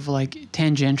sort of like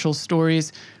tangential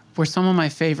stories were some of my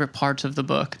favorite parts of the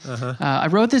book. I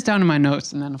wrote this down in my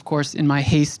notes, and then, of course, in my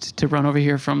haste to run over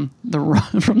here from the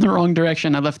wrong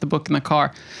direction, I left the book in the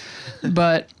car.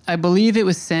 But I believe it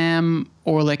was Sam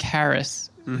Orlick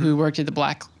Harris who worked at the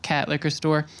Black Cat liquor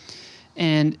store,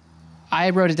 and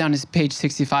I wrote it down as page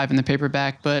 65 in the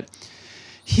paperback, but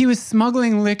he was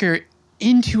smuggling liquor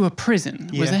into a prison.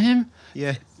 Yeah. Was that him?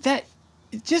 Yeah.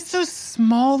 Just those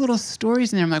small little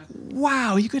stories in there. I'm like,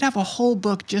 wow, you could have a whole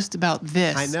book just about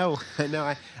this. I know.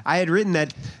 I had written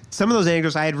that. Some of those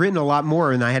anecdotes, I had written a lot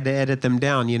more, and I had to edit them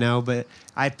down, you know. But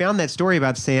I found that story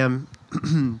about Sam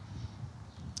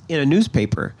in a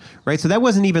newspaper, right? So that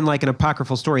wasn't even like an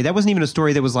apocryphal story. That wasn't even a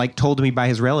story that was like told to me by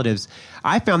his relatives.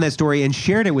 I found that story and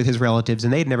shared it with his relatives,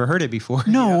 and they'd never heard it before.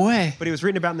 No way. But it was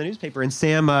written about in the newspaper. And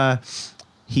Sam,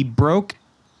 he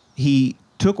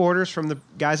took orders from the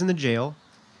guys in the jail,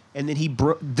 and then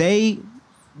they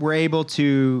were able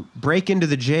to break into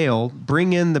the jail,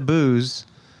 bring in the booze,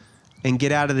 and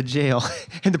get out of the jail.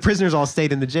 And the prisoners all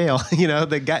stayed in the jail. You know,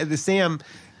 the Sam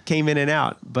came in and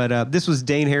out. But this was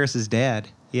Dane Harris's dad.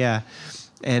 Yeah.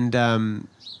 And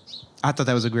I thought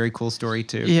that was a very cool story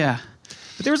too. Yeah.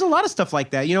 But there was a lot of stuff like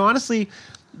that. You know, honestly,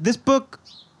 this book,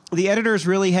 the editors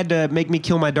really had to make me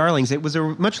kill my darlings. It was a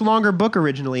much longer book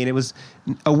originally, and it was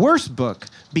a worse book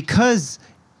because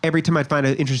every time I'd find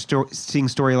an interesting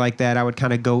story like that, I would tell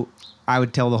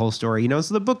the whole story, you know?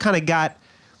 So the book kind of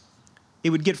it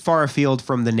would get far afield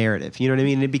from the narrative, you know what I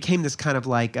mean? And it became this kind of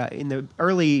like, in the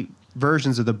early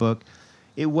versions of the book,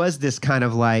 it was this kind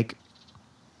of like,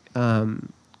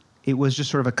 it was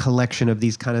just sort of a collection of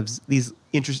these kind of, these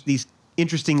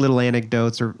interesting little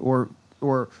anecdotes or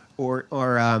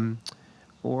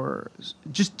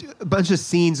just a bunch of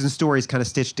scenes and stories kind of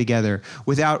stitched together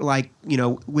without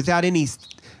any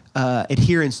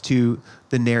adherence to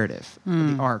the narrative,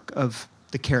 the arc of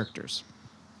the characters.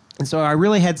 And so I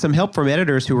really had some help from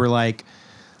editors who were like,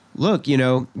 look,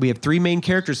 we have three main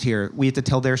characters here. We have to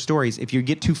tell their stories. If you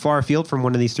get too far afield from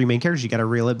one of these three main characters, you got to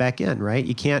reel it back in, right?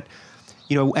 You can't,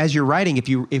 as you're writing,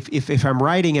 if I'm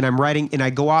writing and I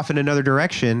go off in another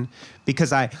direction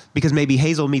because maybe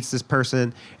Hazel meets this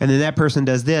person and then that person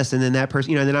does this and then that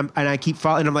person, and I keep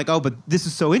following and I'm like, oh, but this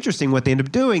is so interesting what they end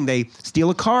up doing. They steal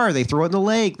a car, they throw it in the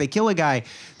lake, they kill a guy.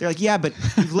 They're like, yeah, but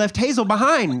you've left Hazel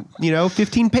behind,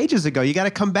 15 pages ago. You got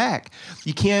to come back.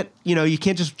 You can't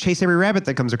just chase every rabbit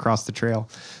that comes across the trail.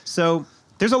 So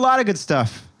there's a lot of good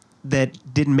stuff that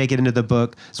didn't make it into the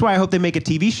book. That's why I hope they make a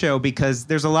TV show, because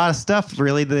there's a lot of stuff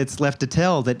really that's left to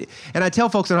tell. And I tell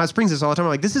folks on Hot Springs this all the time.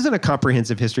 I'm like, this isn't a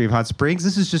comprehensive history of Hot Springs.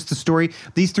 This is just the story.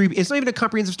 It's not even a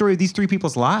comprehensive story of these three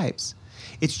people's lives.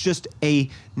 It's just a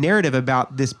narrative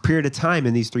about this period of time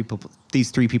in these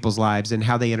three people's lives and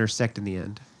how they intersect in the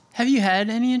end. Have you had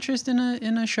any interest in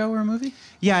a show or a movie?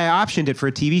 Yeah, I optioned it for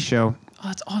a TV show. Oh,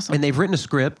 that's awesome. And they've written a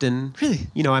script, and really,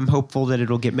 I'm hopeful that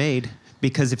it'll get made,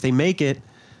 because if they make it,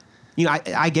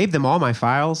 I gave them all my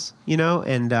files,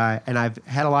 and I've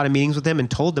had a lot of meetings with them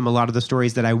and told them a lot of the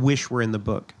stories that I wish were in the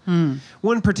book.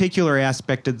 One particular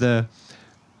aspect of the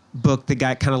book that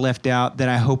got kind of left out that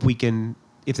I hope we can,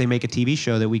 if they make a TV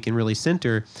show, that we can really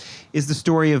center, is the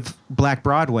story of Black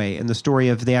Broadway and the story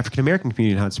of the African American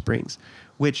community in Hot Springs,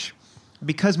 which,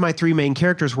 because my three main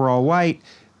characters were all white,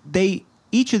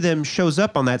 each of them shows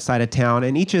up on that side of town,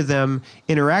 and each of them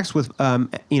interacts with,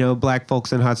 black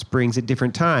folks in Hot Springs at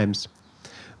different times.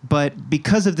 But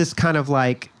because of this kind of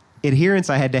like adherence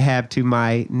I had to have to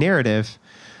my narrative,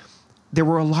 there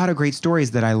were a lot of great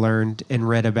stories that I learned and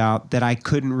read about that I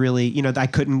couldn't really, I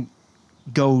couldn't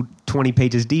go 20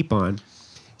 pages deep on.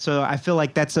 So I feel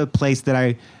like that's a place that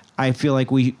I feel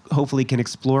like we hopefully can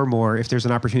explore more if there's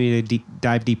an opportunity to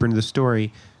dive deeper into the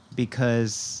story,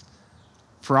 because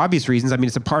for obvious reasons, I mean,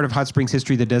 it's a part of Hot Springs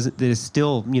history that is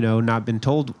still, not been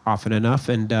told often enough,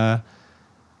 and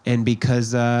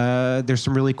because there's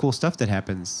some really cool stuff that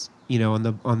happens, on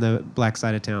the black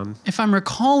side of town. If I'm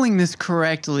recalling this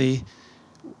correctly,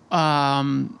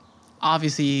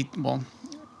 obviously, well,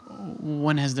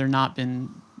 when has there not been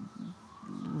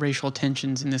racial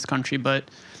tensions in this country?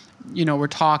 But we're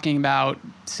talking about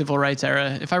civil rights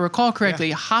era. If I recall correctly,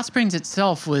 yeah. Hot Springs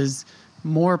itself was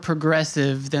more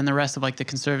progressive than the rest of like the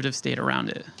conservative state around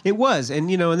it. It was, and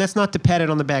and that's not to pat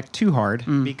it on the back too hard,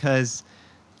 because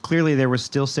clearly there was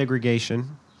still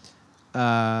segregation,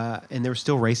 and there was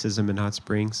still racism in Hot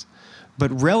Springs.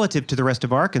 But relative to the rest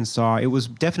of Arkansas, it was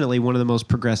definitely one of the most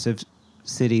progressive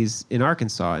cities in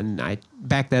Arkansas, and I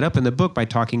back that up in the book by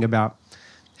talking about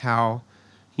how,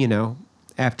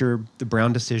 after the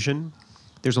Brown decision,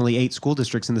 there's only 8 school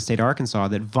districts in the state of Arkansas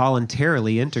that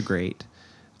voluntarily integrate.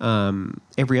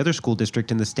 Every other school district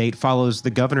in the state follows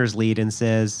the governor's lead and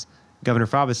says, Governor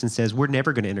Faubus, and says, we're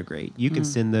never going to integrate. You can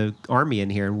send the army in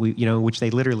here, and we, which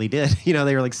they literally did.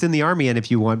 They were like, send the army in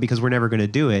if you want, because we're never going to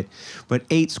do it. But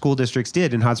 8 school districts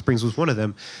did, and Hot Springs was one of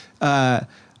them. Hot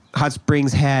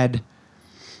Springs had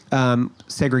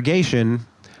segregation,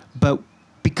 but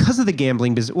because of the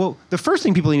gambling business, well, the first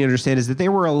thing people need to understand is that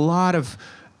there were a lot of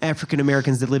African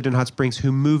Americans that lived in Hot Springs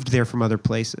who moved there from other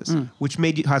places, which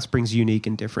made Hot Springs unique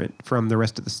and different from the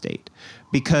rest of the state,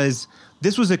 because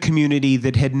this was a community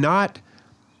that had not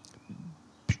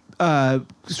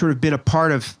sort of been a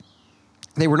part of.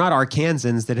 They were not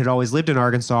Arkansans that had always lived in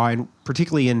Arkansas, and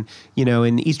particularly in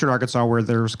eastern Arkansas where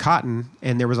there was cotton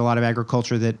and there was a lot of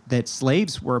agriculture that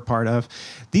slaves were a part of.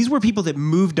 These were people that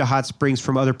moved to Hot Springs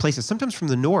from other places, sometimes from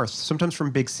the north, sometimes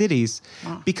from big cities,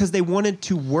 because they wanted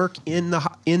to work in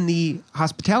the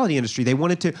hospitality industry. They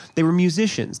were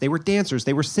musicians, they were dancers,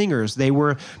 they were singers, they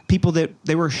were people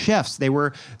they were chefs, they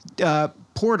were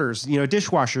porters,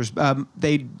 dishwashers.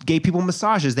 They gave people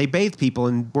massages, they bathed people,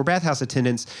 and were bathhouse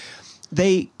attendants.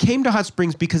 They came to Hot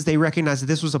Springs because they recognized that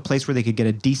this was a place where they could get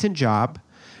a decent job.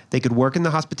 They could work in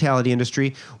the hospitality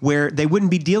industry, where they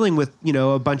wouldn't be dealing with,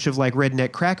 a bunch of like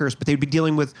redneck crackers, but they'd be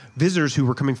dealing with visitors who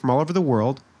were coming from all over the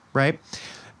world, right?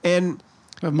 And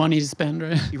have money to spend,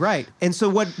 right? Right. And so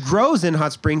what grows in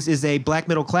Hot Springs is a black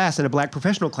middle class and a black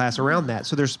professional class around that.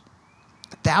 So there's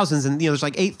thousands, and there's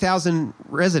like 8,000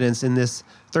 residents in this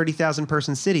 30,000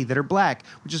 person city that are black,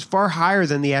 which is far higher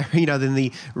than the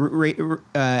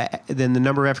than the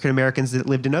number of African Americans that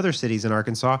lived in other cities in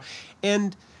Arkansas.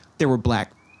 And there were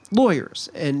black lawyers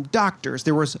and doctors.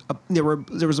 There was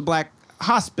a black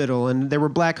hospital, and there were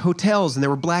black hotels, and there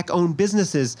were black owned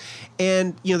businesses.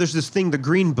 And there's this thing, the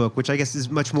Green Book, which I guess is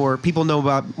much more people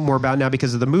know more about now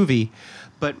because of the movie,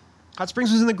 but Hot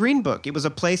Springs was in the Green Book. It was a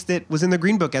place that was in the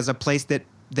Green Book as a place that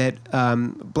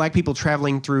black people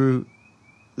traveling through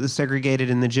the segregated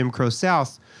in the Jim Crow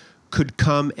South could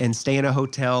come and stay in a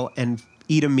hotel and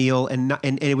eat a meal, and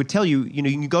it would tell you, you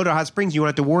can go to Hot Springs, you won't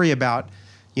have to worry about,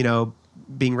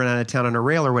 being run out of town on a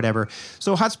rail or whatever.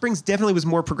 So Hot Springs definitely was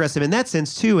more progressive in that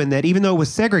sense too, in that even though it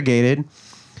was segregated,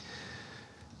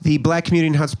 the black community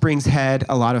in Hot Springs had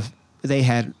they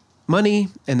had money,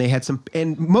 and they had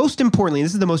and most importantly, and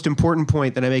this is the most important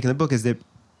point that I make in the book, is that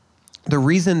the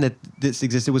reason that this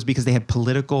existed was because they had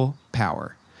political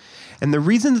power. And the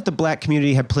reason that the black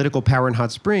community had political power in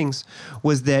Hot Springs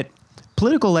was that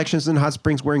political elections in Hot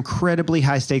Springs were incredibly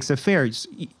high-stakes affairs.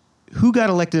 Who got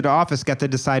elected to office got to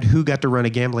decide who got to run a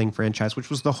gambling franchise, which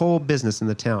was the whole business in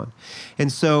the town.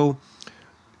 And so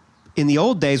in the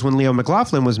old days when Leo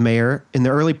McLaughlin was mayor, in the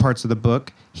early parts of the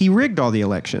book, he rigged all the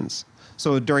elections.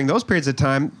 So during those periods of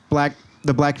time,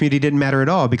 the black community didn't matter at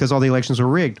all because all the elections were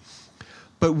rigged.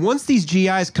 But once these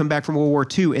GIs come back from World War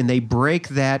II and they break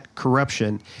that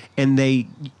corruption and they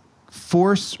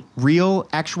force real,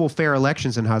 actual fair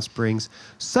elections in Hot Springs,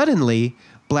 suddenly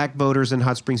black voters in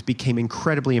Hot Springs became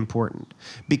incredibly important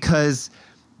because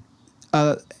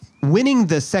winning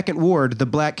the second ward, the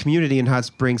black community in Hot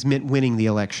Springs, meant winning the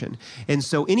election. And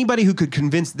so anybody who could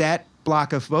convince that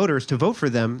block of voters to vote for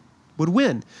them would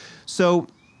win. So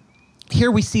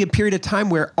here we see a period of time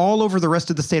where all over the rest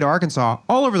of the state of Arkansas,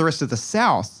 all over the rest of the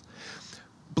South,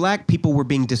 black people were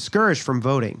being discouraged from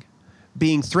voting,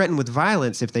 being threatened with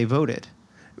violence if they voted,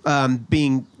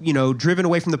 being driven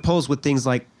away from the polls with things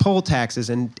like poll taxes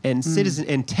and citizen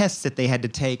and tests that they had to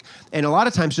take, and a lot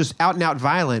of times just out and out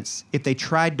violence if they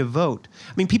tried to vote.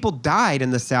 I mean, people died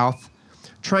in the South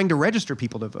trying to register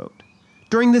people to vote.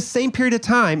 During this same period of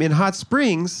time in Hot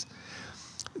Springs,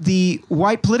 the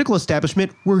white political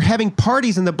establishment were having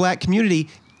parties in the black community,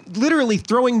 literally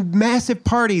throwing massive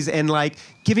parties and like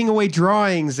giving away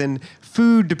drawings and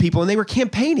food to people. And they were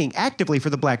campaigning actively for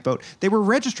the black vote. They were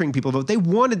registering people to vote. They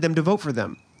wanted them to vote for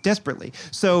them desperately.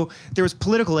 So there was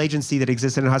political agency that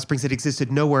existed in Hot Springs that existed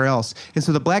nowhere else. And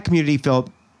so the black community felt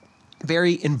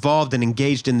very involved and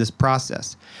engaged in this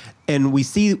process. And we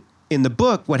see in the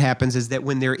book what happens is that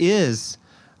when there is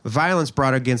violence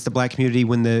brought against the black community,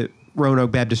 when the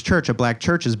Roanoke Baptist Church, a black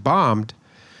church, is bombed,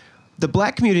 the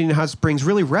black community in Hot Springs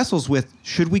really wrestles with,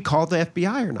 should we call the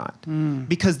FBI or not?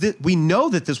 Because we know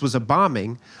that this was a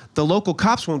bombing. The local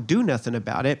cops won't do nothing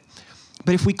about it.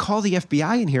 But if we call the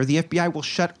FBI in here, the FBI will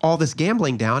shut all this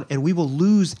gambling down and we will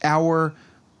lose our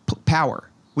power.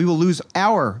 We will lose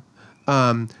our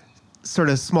sort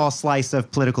of small slice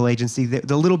of political agency,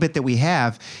 the little bit that we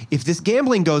have. If this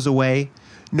gambling goes away,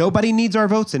 nobody needs our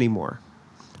votes anymore.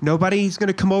 Nobody's going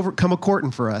to come a courting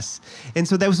for us. And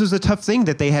so that was a tough thing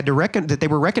that they had to they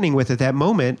were reckoning with at that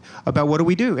moment about what do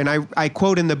we do. And I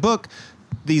quote in the book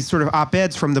these sort of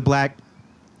op-eds from the black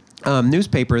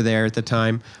newspaper there at the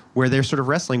time where they're sort of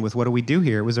wrestling with what do we do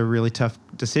here. It was a really tough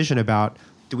decision about,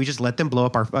 do we just let them blow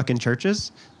up our fucking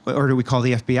churches? Or do we call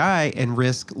the FBI and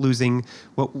risk losing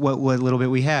what little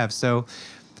bit we have? So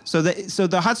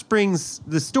the Hot Springs,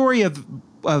 the story of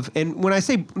and when I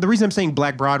say, the reason I'm saying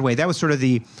Black Broadway, that was sort of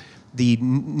the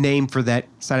name for that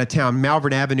side of town.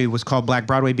 Malvern Avenue was called Black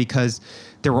Broadway because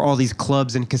there were all these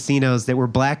clubs and casinos that were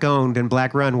black owned and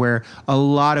black run, where a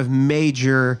lot of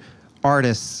major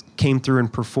artists came through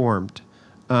and performed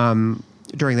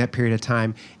during that period of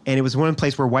time. And it was one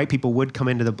place where white people would come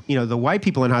into the white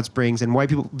people in Hot Springs and white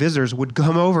people, visitors, would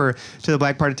come over to the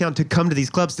black part of town to come to these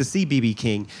clubs to see B.B.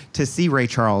 King, to see Ray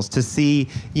Charles, to see,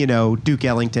 Duke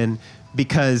Ellington,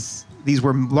 because these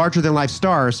were larger-than-life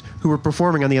stars who were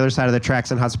performing on the other side of the tracks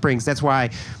in Hot Springs. That's why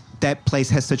that place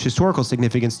has such historical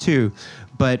significance, too.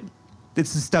 But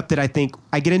it's the stuff that I think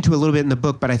I get into a little bit in the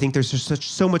book, but I think there's just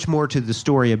so much more to the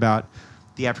story about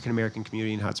the African-American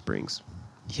community in Hot Springs.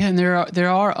 Yeah, and there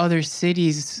are other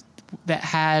cities that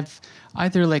have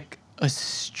either like a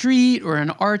street or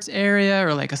an arts area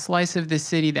or like a slice of the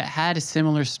city that had a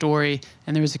similar story,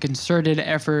 and there was a concerted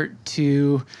effort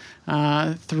to,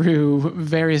 through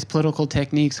various political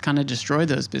techniques, kind of destroy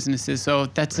those businesses. So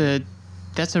that's a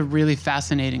really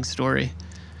fascinating story.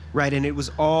 Right, and it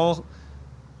was all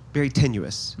very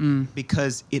tenuous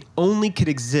because it only could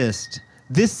exist,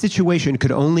 this situation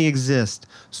could only exist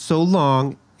so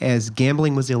long as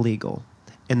gambling was illegal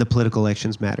and the political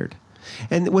elections mattered.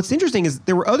 And what's interesting is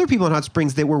there were other people in Hot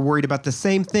Springs that were worried about the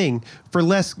same thing for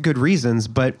less good reasons,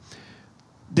 but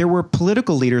there were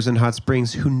political leaders in Hot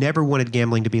Springs who never wanted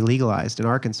gambling to be legalized in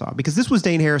Arkansas, because this was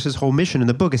Dane Harris's whole mission in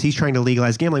the book, is he's trying to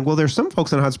legalize gambling. Well, there's some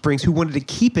folks in Hot Springs who wanted to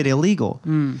keep it illegal.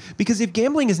 Because if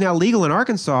gambling is now legal in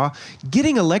Arkansas,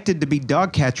 getting elected to be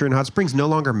dog catcher in Hot Springs no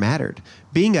longer mattered.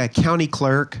 Being a county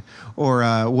clerk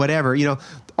or whatever,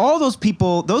 all those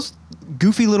people, those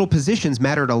goofy little positions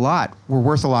mattered a lot, were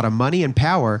worth a lot of money and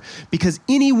power, because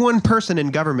any one person in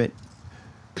government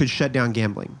could shut down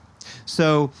gambling.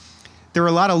 So there were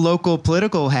a lot of local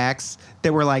political hacks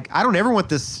that were like, I don't ever want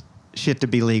this shit to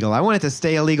be legal. I want it to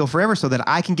stay illegal forever so that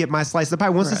I can get my slice of the pie.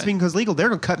 Once this thing goes legal, they're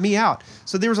going to cut me out.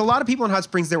 So there was a lot of people in Hot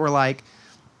Springs that were like,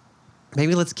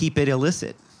 maybe let's keep it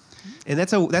illicit. And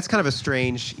that's kind of a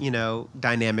strange,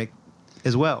 dynamic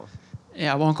as well.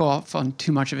 Yeah, I won't go off on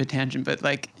too much of a tangent, but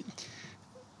like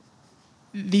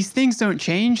these things don't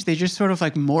change. They just sort of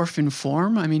like morph and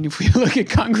form. I mean, if we look at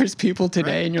Congress people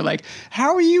today and you're like,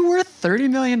 how are you worth $30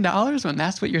 million when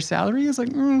that's what your salary is? Like,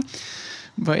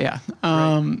 But yeah.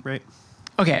 Right.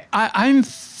 Okay, I'm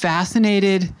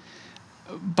fascinated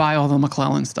by all the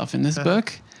McClellan stuff in this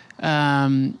book.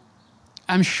 I'm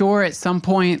sure at some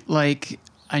point, like,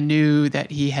 I knew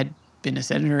that he had been a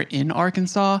senator in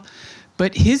Arkansas,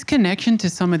 but his connection to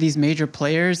some of these major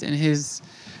players and his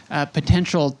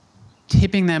potential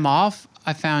tipping them off,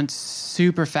 I found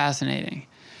super fascinating.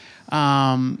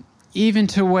 Even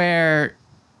to where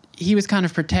he was kind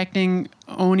of protecting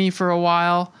Oni for a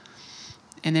while,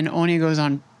 and then Oni goes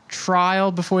on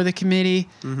trial before the committee,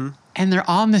 and they're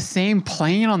on the same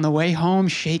plane on the way home,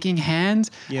 shaking hands.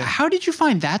 Yeah. How did you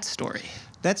find that story?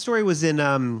 That story was in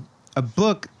a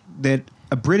book that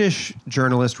a British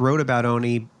journalist wrote about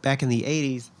Oni back in the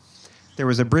 80s. There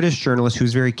was a British journalist who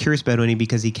was very curious about Oni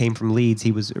because he came from Leeds.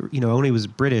 He was, Oni was a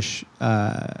British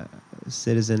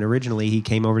citizen originally. He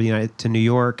came over to New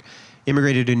York,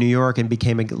 immigrated to New York, and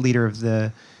became a leader of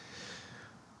the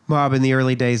mob in the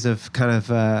early days of kind of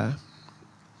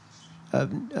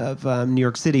New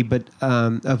York City, but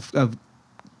of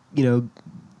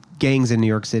gangs in New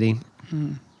York City.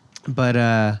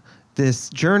 But this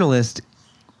journalist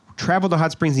traveled to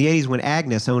Hot Springs in the 80s when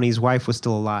Agnes, Oni's wife, was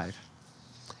still alive.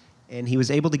 And he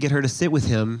was able to get her to sit with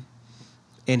him,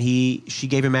 and she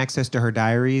gave him access to her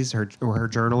diaries, or her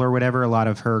journal or whatever, a lot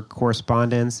of her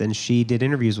correspondence, and she did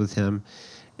interviews with him.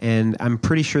 And I'm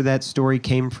pretty sure that story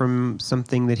came from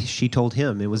something that she told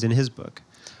him. It was in his book.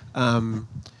 But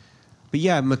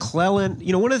yeah, McClellan,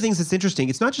 one of the things that's interesting,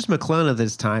 it's not just McClellan at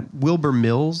this time. Wilbur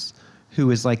Mills, who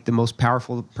is like the most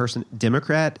powerful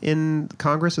Democrat in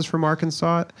Congress, is from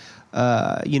Arkansas.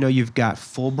 You've got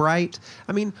Fulbright.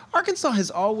 I mean, Arkansas has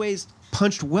always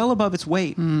punched well above its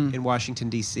weight in Washington,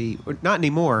 D.C. Not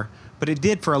anymore, but it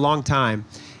did for a long time.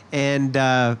 And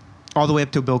all the way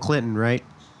up to Bill Clinton, right?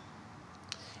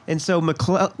 And so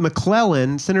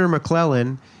Senator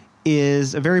McClellan,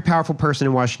 is a very powerful person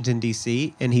in Washington,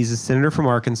 D.C., and he's a senator from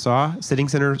Arkansas, sitting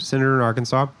senator in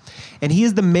Arkansas. And he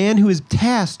is the man who is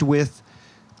tasked with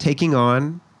taking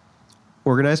on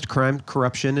organized crime,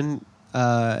 corruption,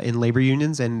 in labor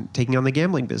unions, and taking on the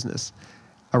gambling business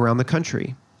around the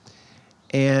country.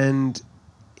 And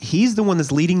he's the one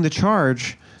that's leading the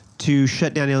charge to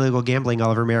shut down illegal gambling all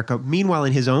over America. Meanwhile,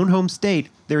 in his own home state,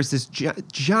 there's this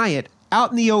giant, out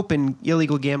in the open,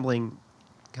 illegal gambling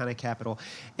kind of capital.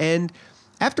 And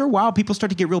after a while, people start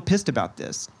to get real pissed about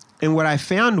this. And what I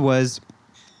found was,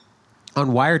 on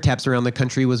wiretaps around the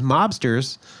country, was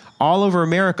mobsters all over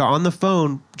America on the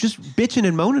phone just bitching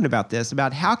and moaning about this,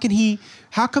 about how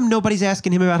come nobody's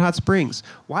asking him about Hot Springs?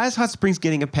 Why is Hot Springs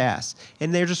getting a pass?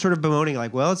 And they're just sort of bemoaning,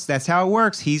 like, well, that's how it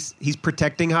works. He's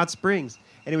protecting Hot Springs.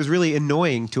 And it was really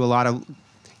annoying to a lot of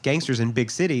gangsters in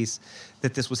big cities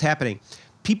that this was happening.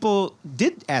 People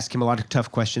did ask him a lot of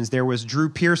tough questions. There was Drew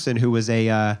Pearson, who was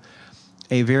a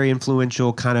very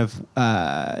influential kind of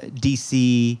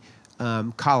D.C.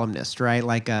 Columnist, right?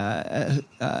 Like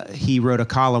he wrote a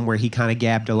column where he kind of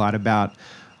gabbed a lot about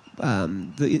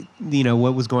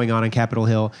what was going on Capitol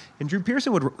Hill. And Drew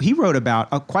Pearson wrote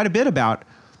about quite a bit about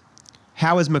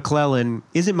how isn't McClellan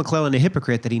a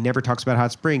hypocrite that he never talks about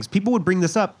Hot Springs? People would bring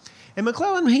this up, and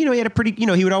McClellan, he had a pretty,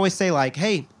 he would always say, like,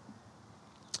 hey,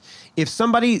 if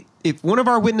one of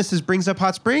our witnesses brings up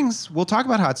Hot Springs, we'll talk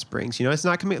about Hot Springs. It's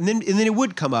not coming, and then it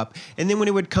would come up, and then when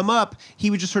it would come up, he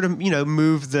would just sort of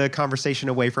move the conversation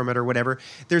away from it or whatever.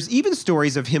 There's even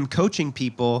stories of him coaching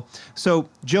people. So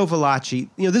Joe Valachi,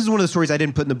 this is one of the stories I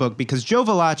didn't put in the book, because Joe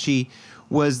Valachi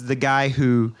was the guy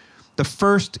the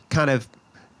first kind of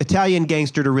Italian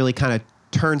gangster to really kind of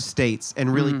turn states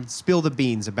and really spill the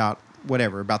beans about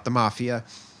the Mafia.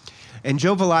 And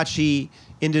Joe Valachi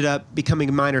ended up becoming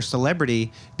a minor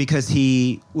celebrity because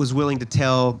he was willing to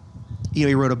tell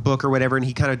he wrote a book or whatever, and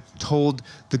he kind of told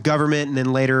the government and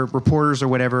then later reporters or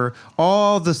whatever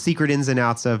all the secret ins and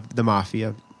outs of the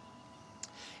mafia.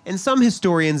 And some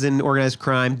historians in organized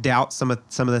crime doubt some of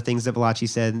the things that Valachi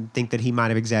said and think that he might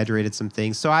have exaggerated some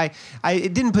things. So I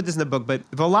didn't put this in the book, but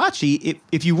Valachi,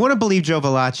 if you want to believe Joe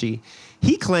Valachi,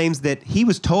 he claims that he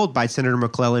was told by Senator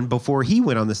McClellan before he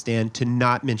went on the stand to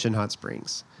not mention Hot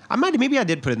Springs. Maybe I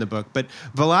did put it in the book, but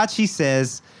Valachi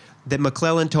says that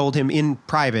McClellan told him in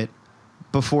private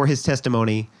before his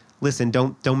testimony, listen,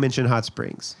 don't mention Hot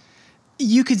Springs.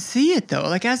 You could see it though.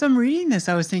 Like as I'm reading this,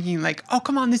 I was thinking like, oh,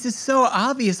 come on, this is so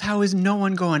obvious. How is no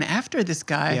one going after this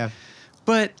guy? Yeah.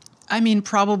 But I mean,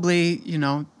 probably,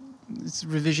 it's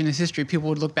revisionist history. People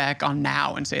would look back on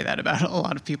now and say that about a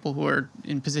lot of people who are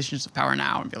in positions of power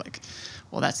now and be like,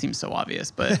 well, that seems so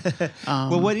obvious. But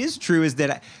well, what is true is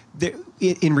that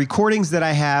in recordings that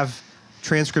I have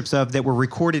transcripts of that were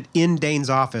recorded in Dane's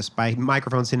office by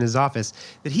microphones in his office,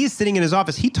 that he is sitting in his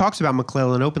office. He talks about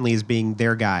McClellan openly as being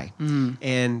their guy.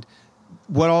 And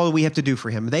what all we have to do for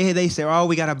him. They say, oh,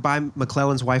 we got to buy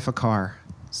McClellan's wife a car.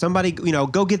 Somebody,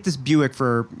 go get this Buick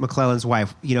for McClellan's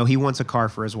wife. He wants a car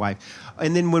for his wife.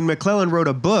 And then when McClellan wrote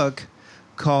a book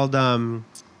called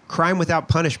Crime Without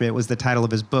Punishment was the title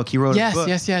of his book. He wrote a book.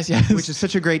 Yes. Which is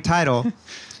such a great title.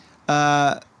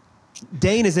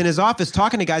 Dane is in his office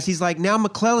talking to guys. He's like, now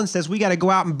McClellan says we got to go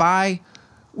out and buy.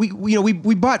 We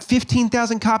bought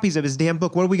 15,000 copies of his damn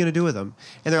book. What are we going to do with them?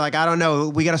 And they're like, I don't know.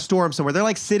 We got to store them somewhere. They're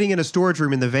like sitting in a storage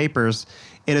room in the Vapors,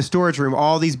 in a storage room,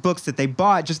 all these books that they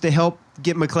bought just to help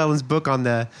get McClellan's book on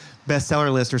the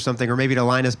bestseller list or something, or maybe to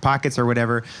line his pockets or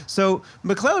whatever. So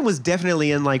McClellan was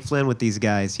definitely in like Flynn with these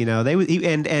guys.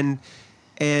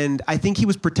 And I think he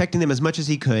was protecting them as much as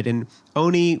he could. And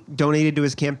Oni donated to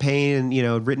his campaign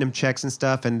and, written him checks and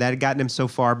stuff, and that had gotten him so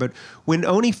far. But when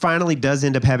Oni finally does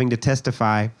end up having to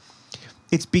testify,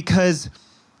 it's because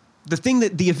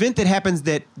the event that happens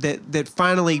that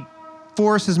finally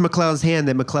forces McClellan's hand,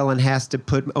 that McClellan has to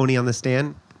put Oni on the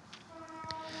stand.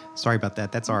 Sorry about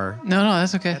that. That's our... No,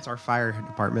 that's okay. That's our fire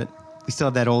department. We still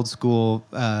have that old school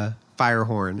fire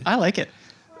horn. I like it.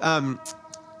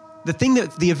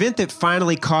 The event that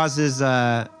finally causes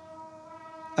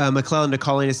McClellan to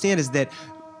call in a stand is that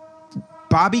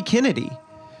Bobby Kennedy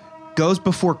goes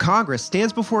before Congress,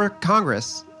 stands before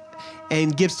Congress,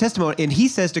 and gives testimony. And he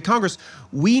says to Congress,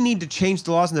 we need to change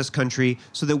the laws in this country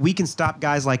so that we can stop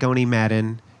guys like Oni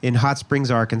Madden in Hot Springs,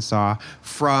 Arkansas,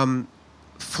 from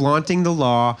flaunting the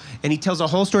law. And he tells a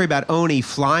whole story about Oni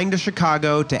flying to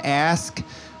Chicago to ask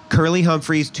Curly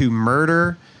Humphreys to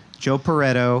murder Joe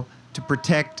Pareto to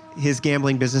protect his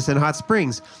gambling business in Hot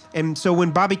Springs. And so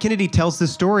when Bobby Kennedy tells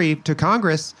this story to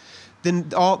Congress, then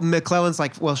McClellan's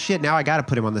like, well, shit, now I got to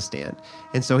put him on the stand.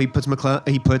 And so he puts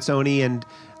Oni and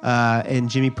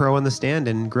Jimmy Pro on the stand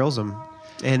and grills him.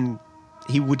 And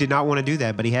he did not want to do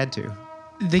that, but he had to.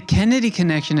 The Kennedy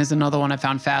connection is another one I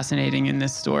found fascinating in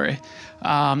this story.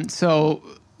 So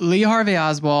Lee Harvey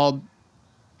Oswald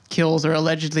kills or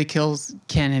allegedly kills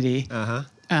Kennedy.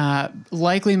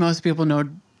 Likely most people know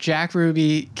Jack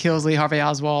Ruby kills Lee Harvey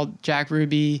Oswald. Jack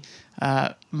Ruby,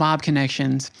 mob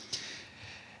connections.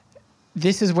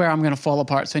 This is where I'm going to fall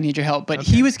apart, so I need your help. But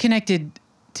he was connected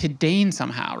to Dane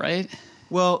somehow, right?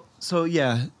 Well, so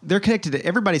yeah, they're connected to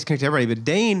everybody's connected to everybody, but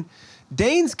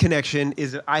Dane's connection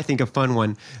is, I think, a fun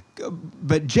one.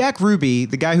 But Jack Ruby,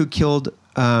 the guy who killed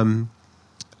Lee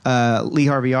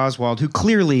Harvey Oswald, who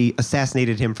clearly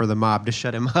assassinated him for the mob to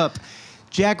shut him up,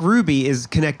 Jack Ruby is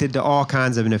connected to all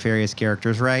kinds of nefarious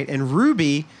characters, right? And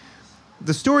Ruby,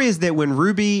 the story is that when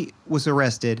Ruby was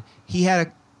arrested, he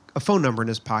had a phone number in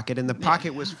his pocket, and the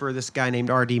pocket was for this guy named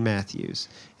R.D. Matthews.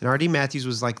 And R.D. Matthews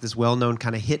was like this well-known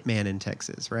kind of hitman in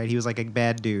Texas, right? He was like a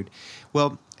bad dude.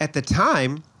 Well, at the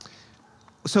time,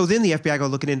 so then the FBI go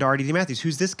looking into R.D. Matthews.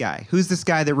 Who's this guy? Who's this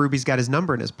guy that Ruby's got his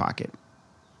number in his pocket?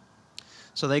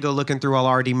 So they go looking through all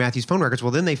R.D. Matthews' phone records.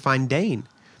 Well, then they find Dane,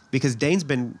 because Dane's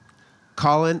been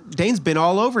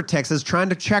all over Texas trying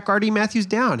to track R.D. Matthews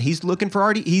down. He's looking for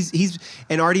R.D.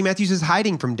 And R.D. Matthews is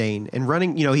hiding from Dane and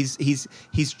running. He's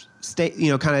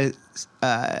kind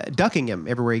of ducking him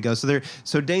everywhere he goes.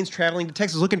 So Dane's traveling to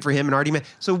Texas looking for him, and R.D.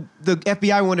 So the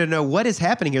FBI wanted to know what is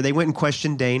happening here. They went and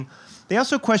questioned Dane. They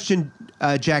also questioned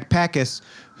Jack Packus,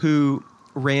 who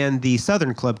ran the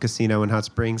Southern Club Casino in Hot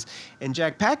Springs. And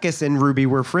Jack Packus and Ruby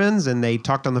were friends, and they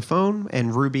talked on the phone,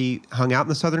 and Ruby hung out in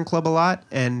the Southern Club a lot.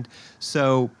 And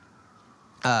so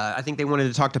I think they wanted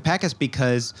to talk to Packus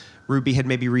because Ruby had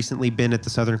maybe recently been at the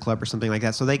Southern Club or something like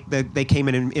that. So they came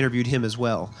in and interviewed him as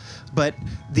well. But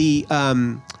the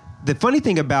funny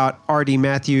thing about R.D.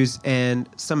 Matthews and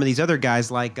some of these other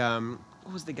guys, like,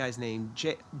 what was the guy's name?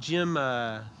 Jim...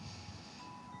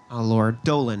 oh Lord,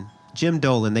 Dolan, Jim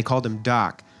Dolan. They called him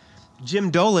Doc.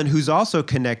 Jim Dolan, who's also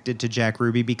connected to Jack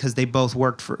Ruby because they both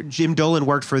worked for. Jim Dolan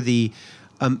worked for the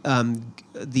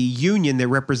union that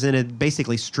represented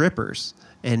basically strippers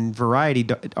and variety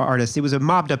artists. It was a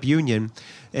mobbed up union,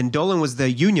 and Dolan was the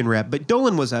union rep. But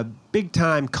Dolan was a big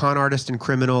time con artist and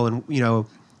criminal, and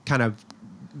kind of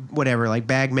whatever, like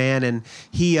bag man, and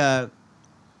he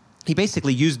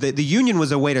basically used the union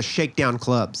was a way to shake down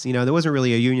clubs. There wasn't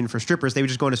really a union for strippers. They would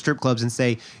just go into strip clubs and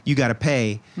say, you got to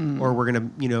pay or we're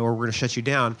going to shut you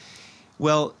down.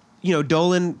 Well,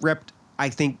 Dolan repped, I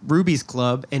think, Ruby's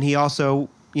club, and he also,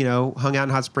 hung out in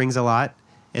Hot Springs a lot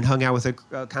and hung out with a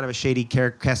kind of a shady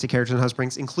cast of characters in Hot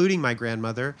Springs, including my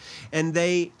grandmother. And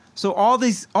so all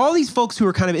these folks who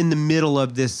are kind of in the middle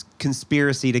of this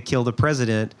conspiracy to kill the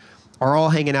president are all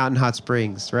hanging out in Hot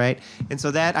Springs, right? And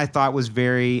so that I thought was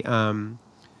very,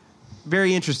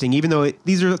 very interesting, even though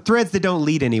these are threads that don't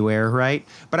lead anywhere, right?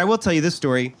 But I will tell you this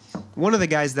story. One of the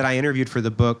guys that I interviewed for the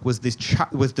book was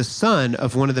the son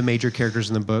of one of the major characters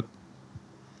in the book.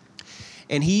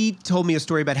 And he told me a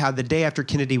story about how the day after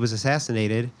Kennedy was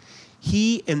assassinated,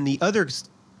 he and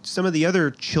some of the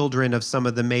other children of some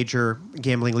of the major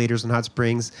gambling leaders in Hot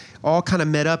Springs all kind of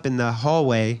met up in the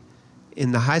hallway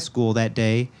in the high school that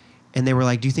day. And they were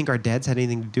like, do you think our dads had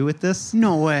anything to do with this?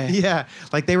 No way. Yeah.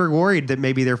 Like they were worried that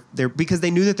maybe they're because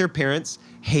they knew that their parents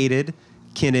hated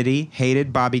Kennedy,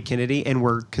 hated Bobby Kennedy, and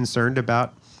were concerned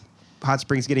about Hot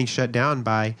Springs getting shut down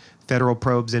by federal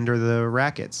probes into the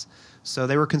rackets. So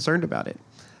they were concerned about it.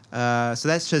 So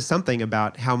that's just something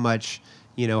about how much,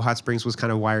 Hot Springs was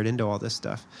kind of wired into all this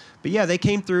stuff. But yeah, they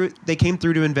came through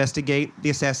to investigate the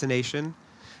assassination.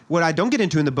 What I don't get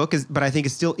into in the book but I think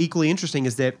is still equally interesting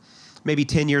is that maybe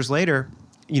 10 years later,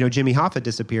 Jimmy Hoffa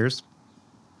disappears.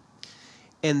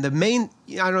 And I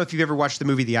don't know if you've ever watched the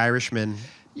movie The Irishman.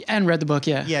 And read the book,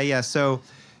 yeah. Yeah. So,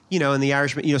 in The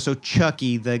Irishman, so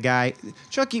Chucky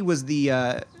was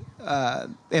the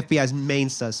FBI's main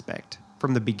suspect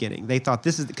from the beginning. They thought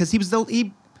this is because he was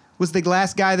the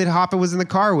last guy that Hoffa was in the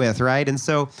car with, right? And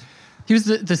so he was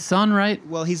the son, right?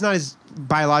 Well, he's not his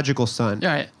biological son,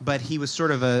 right? But he was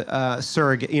sort of a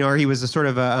surrogate, or he was a sort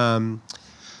of a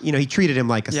he treated him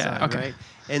like a son, okay. Right?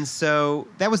 And so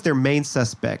that was their main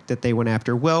suspect that they went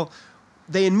after. Well,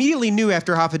 they immediately knew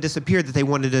after Hoffa disappeared that they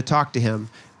wanted to talk to him.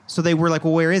 So they were like,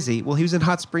 well, where is he? Well, he was in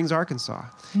Hot Springs, Arkansas.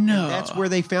 No. And that's where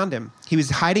they found him. He was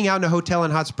hiding out in a hotel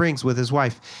in Hot Springs with his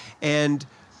wife. And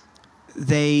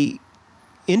they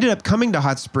ended up coming to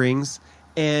Hot Springs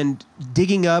and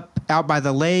digging up out by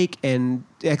the lake and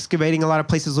excavating a lot of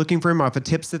places looking for him off of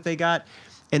tips that they got.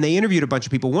 And they interviewed a bunch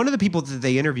of people. One of the people that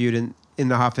they interviewed in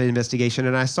the Hoffa investigation,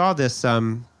 and I saw this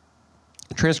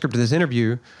transcript of this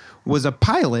interview, was a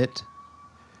pilot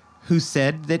who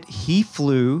said that he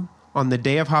flew on the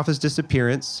day of Hoffa's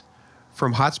disappearance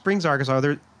from Hot Springs,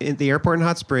 Arkansas, at the airport in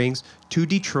Hot Springs, to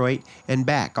Detroit and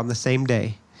back on the same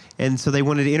day. And so they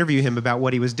wanted to interview him about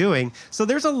what he was doing. So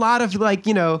there's a lot of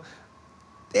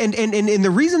and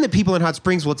the reason that people in Hot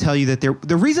Springs will tell you that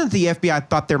the reason that the FBI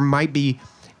thought there might be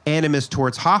animus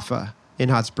towards Hoffa in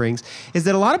Hot Springs is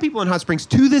that a lot of people in Hot Springs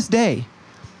to this day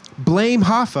blame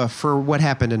Hoffa for what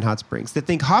happened in Hot Springs. They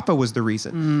think Hoffa was the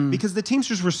reason because the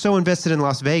Teamsters were so invested in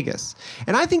Las Vegas.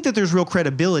 And I think that there's real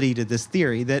credibility to this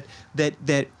theory that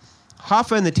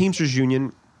Hoffa and the Teamsters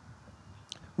Union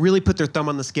really put their thumb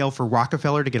on the scale for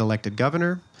Rockefeller to get elected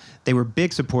governor. They were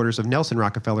big supporters of Nelson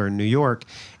Rockefeller in New York,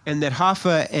 and that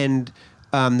Hoffa and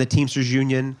the Teamsters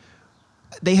Union,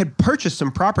 they had purchased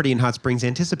some property in Hot Springs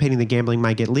anticipating the gambling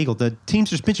might get legal. The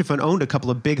Teamsters Pension Fund owned a couple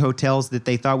of big hotels that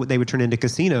they thought they would turn into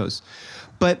casinos.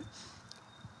 But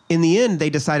in the end, they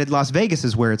decided Las Vegas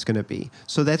is where it's going to be.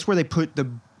 So that's where they put the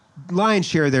lion's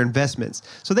share of their investments.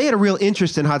 So they had a real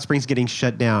interest in Hot Springs getting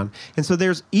shut down. And so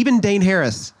there's even Dane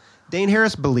Harris. Dane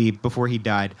Harris believed before he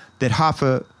died that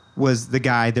Hoffa was the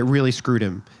guy that really screwed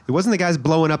him. It wasn't the guys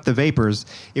blowing up the vapors.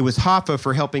 It was Hoffa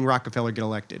for helping Rockefeller get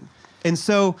elected. And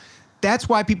so that's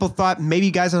why people thought maybe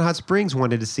guys in Hot Springs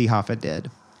wanted to see Hoffa dead.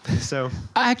 So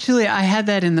actually, I had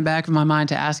that in the back of my mind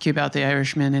to ask you about The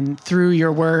Irishman, and through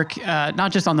your work,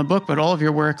 not just on the book, but all of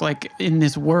your work, like in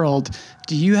this world,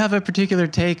 do you have a particular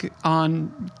take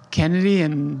on Kennedy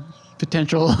and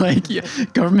potential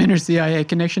government or CIA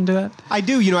connection to that? I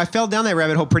do. I fell down that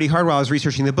rabbit hole pretty hard while I was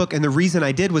researching the book, and the reason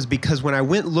I did was because when I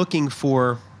went looking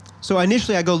for, so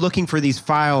initially I go looking for these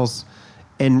files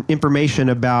and information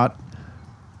about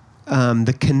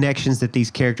the connections that these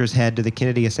characters had to the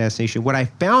Kennedy assassination. What I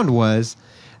found was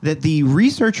that the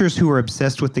researchers who are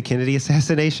obsessed with the Kennedy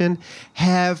assassination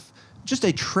have just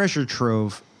a treasure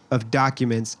trove of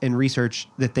documents and research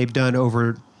that they've done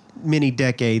over many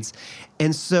decades.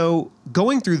 And so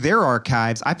going through their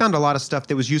archives, I found a lot of stuff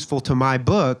that was useful to my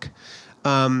book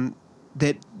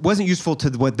that wasn't useful to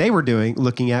what they were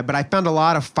looking at, but I found a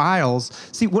lot of files.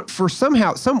 See,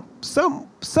 somehow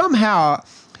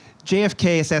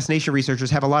JFK assassination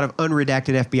researchers have a lot of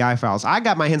unredacted FBI files. I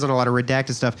got my hands on a lot of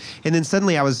redacted stuff, and then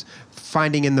suddenly I was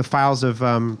finding in the files of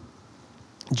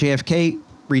JFK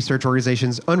research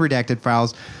organizations unredacted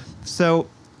files. So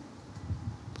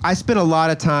I spent a lot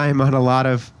of time on in a lot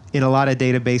of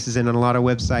databases and on a lot of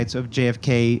websites of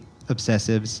JFK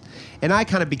obsessives, and I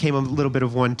kind of became a little bit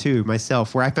of one too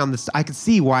myself, where I found this. I could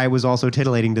see why it was also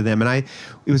titillating to them, and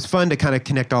it was fun to kind of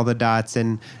connect all the dots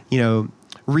and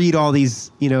read all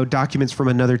these documents from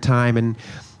another time. And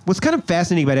what's kind of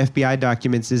fascinating about FBI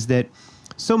documents is that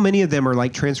so many of them are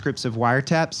like transcripts of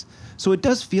wiretaps. So it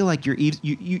does feel like you're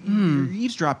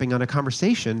eavesdropping on a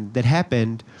conversation that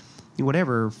happened,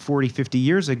 40, 50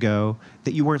 years ago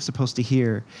that you weren't supposed to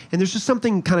hear. And there's just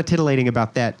something kind of titillating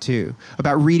about that too,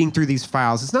 about reading through these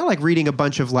files. It's not like reading a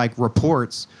bunch of like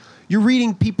reports. You're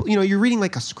reading you're reading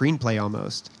like a screenplay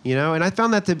almost, and I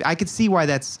found that I could see why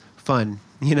that's fun,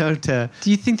 Do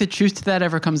you think the truth to that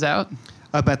ever comes out?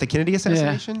 About the Kennedy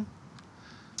assassination?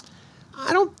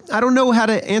 Yeah. I don't know how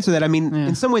to answer that. I mean,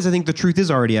 in some ways I think the truth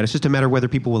is already out. It's just a matter of whether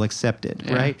people will accept it,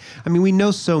 right? I mean, we know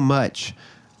so much.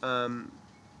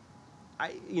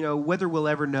 Whether we'll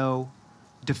ever know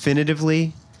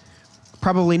definitively,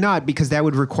 probably not, because that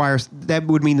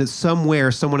would mean that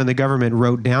somewhere someone in the government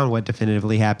wrote down what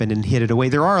definitively happened and hid it away.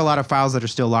 There are a lot of files that are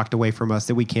still locked away from us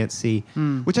that we can't see,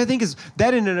 which I think is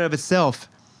that in and of itself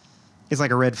is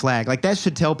like a red flag. Like that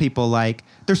should tell people like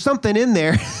there's something in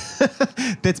there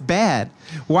that's bad.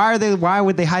 Why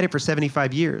would they hide it for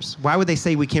 75 years? Why would they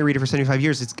say we can't read it for 75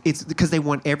 years? It's because they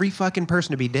want every fucking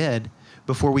person to be dead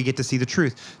before we get to see the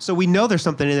truth. So we know there's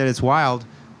something in there that's wild.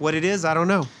 What it is, I don't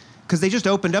know. Because they just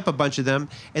opened up a bunch of them,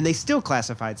 and they still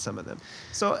classified some of them.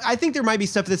 So I think there might be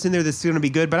stuff that's in there that's going to be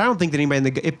good, but I don't think that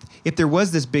anybody if there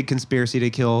was this big conspiracy to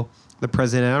kill the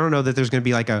president, I don't know that there's going to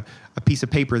be like a piece of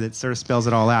paper that sort of spells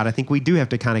it all out. I think we do have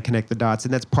to kind of connect the dots,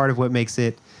 and that's part of what makes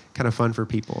it kind of fun for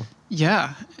people.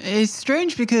 Yeah. It's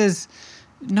strange because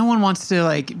no one wants to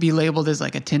like be labeled as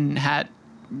like a tin hat,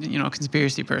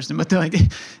 conspiracy person, but they're like,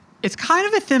 it's kind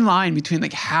of a thin line between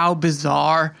like how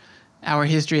bizarre our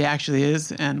history actually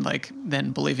is and like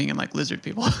then believing in like lizard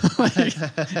people.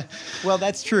 Well,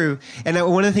 that's true. And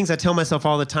one of the things I tell myself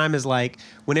all the time is like,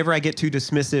 whenever I get too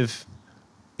dismissive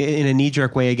in a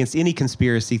knee-jerk way against any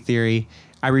conspiracy theory,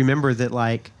 I remember that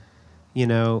like,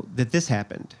 that this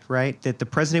happened, right? That the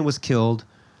president was killed,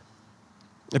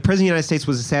 the president of the United States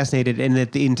was assassinated, and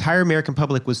that the entire American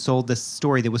public was sold this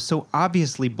story that was so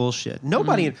obviously bullshit.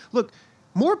 Nobody, look,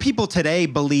 more people today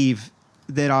believe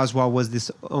that Oswald was this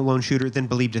lone shooter than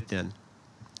believed it then.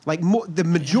 Like the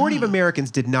majority of Americans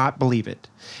did not believe it.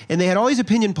 And they had all these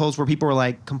opinion polls where people were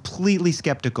like completely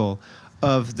skeptical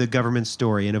of the government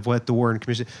story and of what the Warren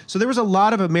Commission. So there was a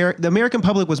lot of the American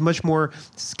public was much more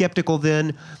skeptical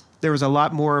then. There was a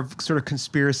lot more of sort of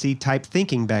conspiracy type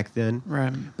thinking back then.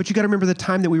 Right. But you got to remember the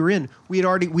time that we were in. We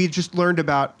had just learned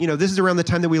about, this is around the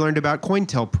time that we learned about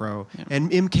COINTELPRO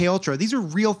and MK Ultra. These are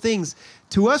real things.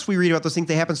 To us, we read about those things.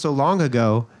 They happened so long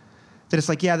ago that it's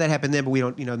like, yeah, that happened then, but we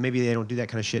don't, maybe they don't do that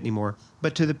kind of shit anymore.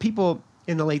 But to the people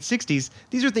in the late 60s,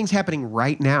 these are things happening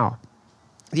right now.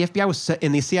 The FBI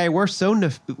and the CIA were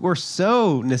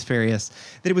so nefarious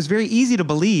that it was very easy to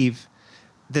believe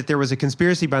that there was a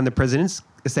conspiracy behind the president's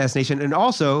assassination, and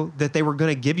also that they were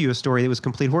going to give you a story that was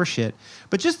complete horseshit.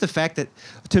 But just the fact that,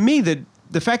 to me,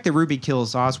 the fact that Ruby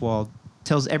kills Oswald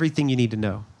tells everything you need to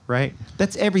know, right?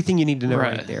 That's everything you need to know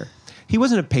right there. He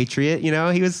wasn't a patriot,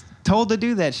 he was told to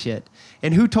do that shit.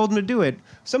 And who told him to do it?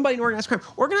 Somebody in organized crime.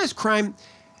 Organized crime,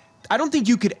 I don't think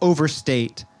you could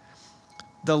overstate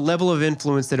the level of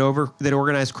influence that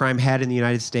organized crime had in the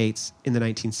United States in the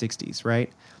 1960s, right?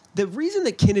 The reason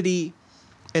that Kennedy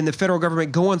and the federal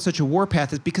government go on such a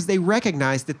warpath is because they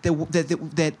recognize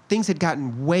that things had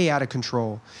gotten way out of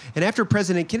control. And after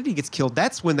President Kennedy gets killed,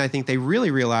 that's when I think they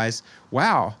really realize,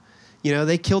 wow,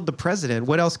 they killed the president.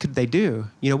 What else could they do?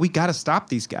 We got to stop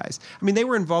these guys. I mean, they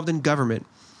were involved in government.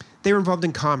 They were involved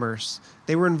in commerce.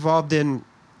 They were involved in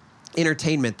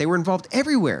entertainment. They were involved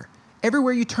everywhere.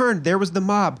 Everywhere you turned, there was the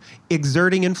mob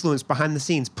exerting influence behind the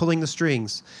scenes, pulling the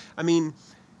strings. I mean,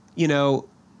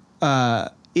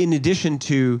 in addition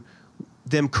to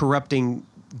them corrupting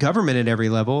government at every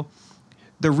level,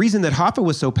 the reason that Hoffa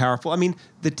was so powerful, I mean,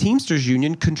 the Teamsters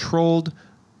Union controlled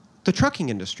the trucking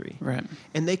industry. Right.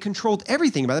 And they controlled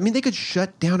everything about it. I mean, they could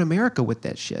shut down America with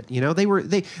that shit.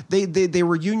 They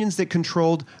were unions that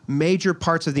controlled major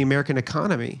parts of the American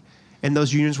economy. and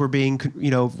those unions were being,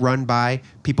 run by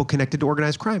people connected to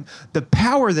organized crime. The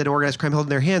power that organized crime held in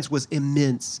their hands was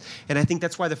immense. And I think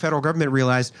that's why the federal government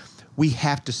realized we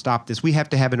have to stop this. We have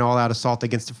to have an all-out assault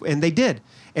against it. And they did.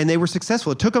 And they were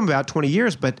successful. It took them about 20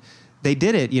 years, but they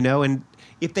did it, and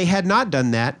if they had not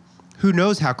done that, who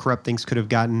knows how corrupt things could have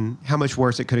gotten, how much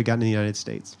worse it could have gotten in the United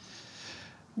States.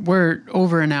 We're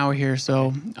over an hour here,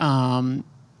 so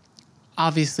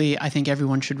obviously I think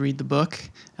everyone should read the book,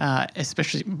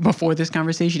 especially before this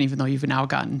conversation, even though you've now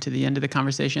gotten to the end of the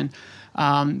conversation.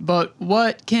 But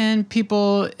what can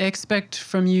people expect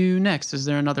from you next? Is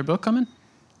there another book coming?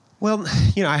 Well,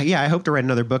 I hope to write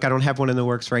another book. I don't have one in the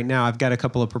works right now. I've got a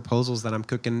couple of proposals that I'm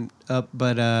cooking up,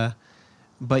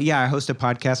 but yeah, I host a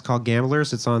podcast called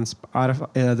Gamblers. It's on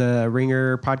Spotify, the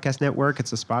Ringer Podcast Network.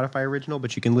 It's a Spotify original,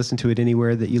 but you can listen to it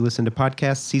anywhere that you listen to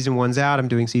podcasts. Season 1's out. I'm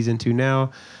doing season 2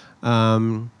 now.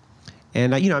 And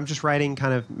I'm just writing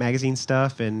kind of magazine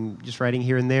stuff and just writing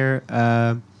here and there.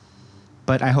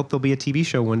 But I hope there'll be a TV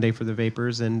show one day for the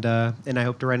Vapors, and I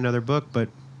hope to write another book. But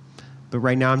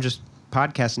right now I'm just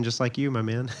podcasting just like you, my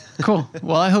man. Cool.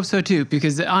 Well, I hope so too,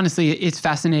 because honestly, it's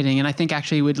fascinating, and I think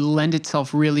actually it would lend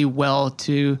itself really well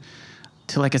to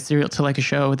like a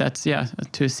show that's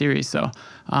to a series. So,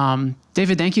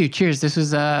 David, thank you. Cheers. This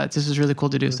was really cool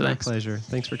to do. So, My thanks. pleasure.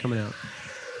 Thanks for coming out.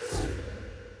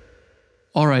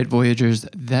 All right, Voyagers,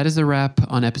 that is a wrap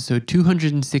on episode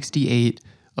 268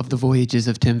 of the Voyages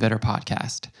of Tim Vetter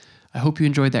podcast. I hope you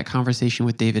enjoyed that conversation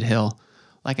with David Hill.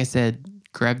 Like I said,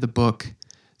 grab the book,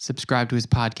 subscribe to his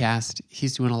podcast.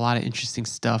 He's doing a lot of interesting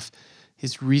stuff.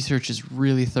 His research is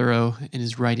really thorough and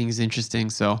his writing is interesting.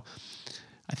 So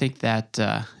I think that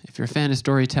if you're a fan of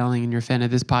storytelling and you're a fan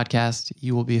of this podcast,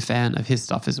 you will be a fan of his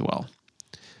stuff as well.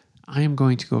 I am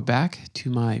going to go back to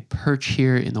my perch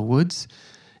here in the woods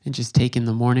and just take in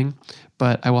the morning,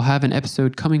 but I will have an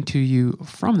episode coming to you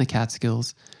from the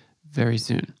Catskills very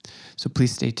soon. So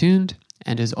please stay tuned.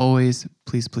 And as always,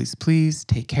 please, please, please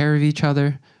take care of each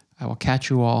other. I will catch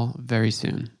you all very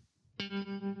soon.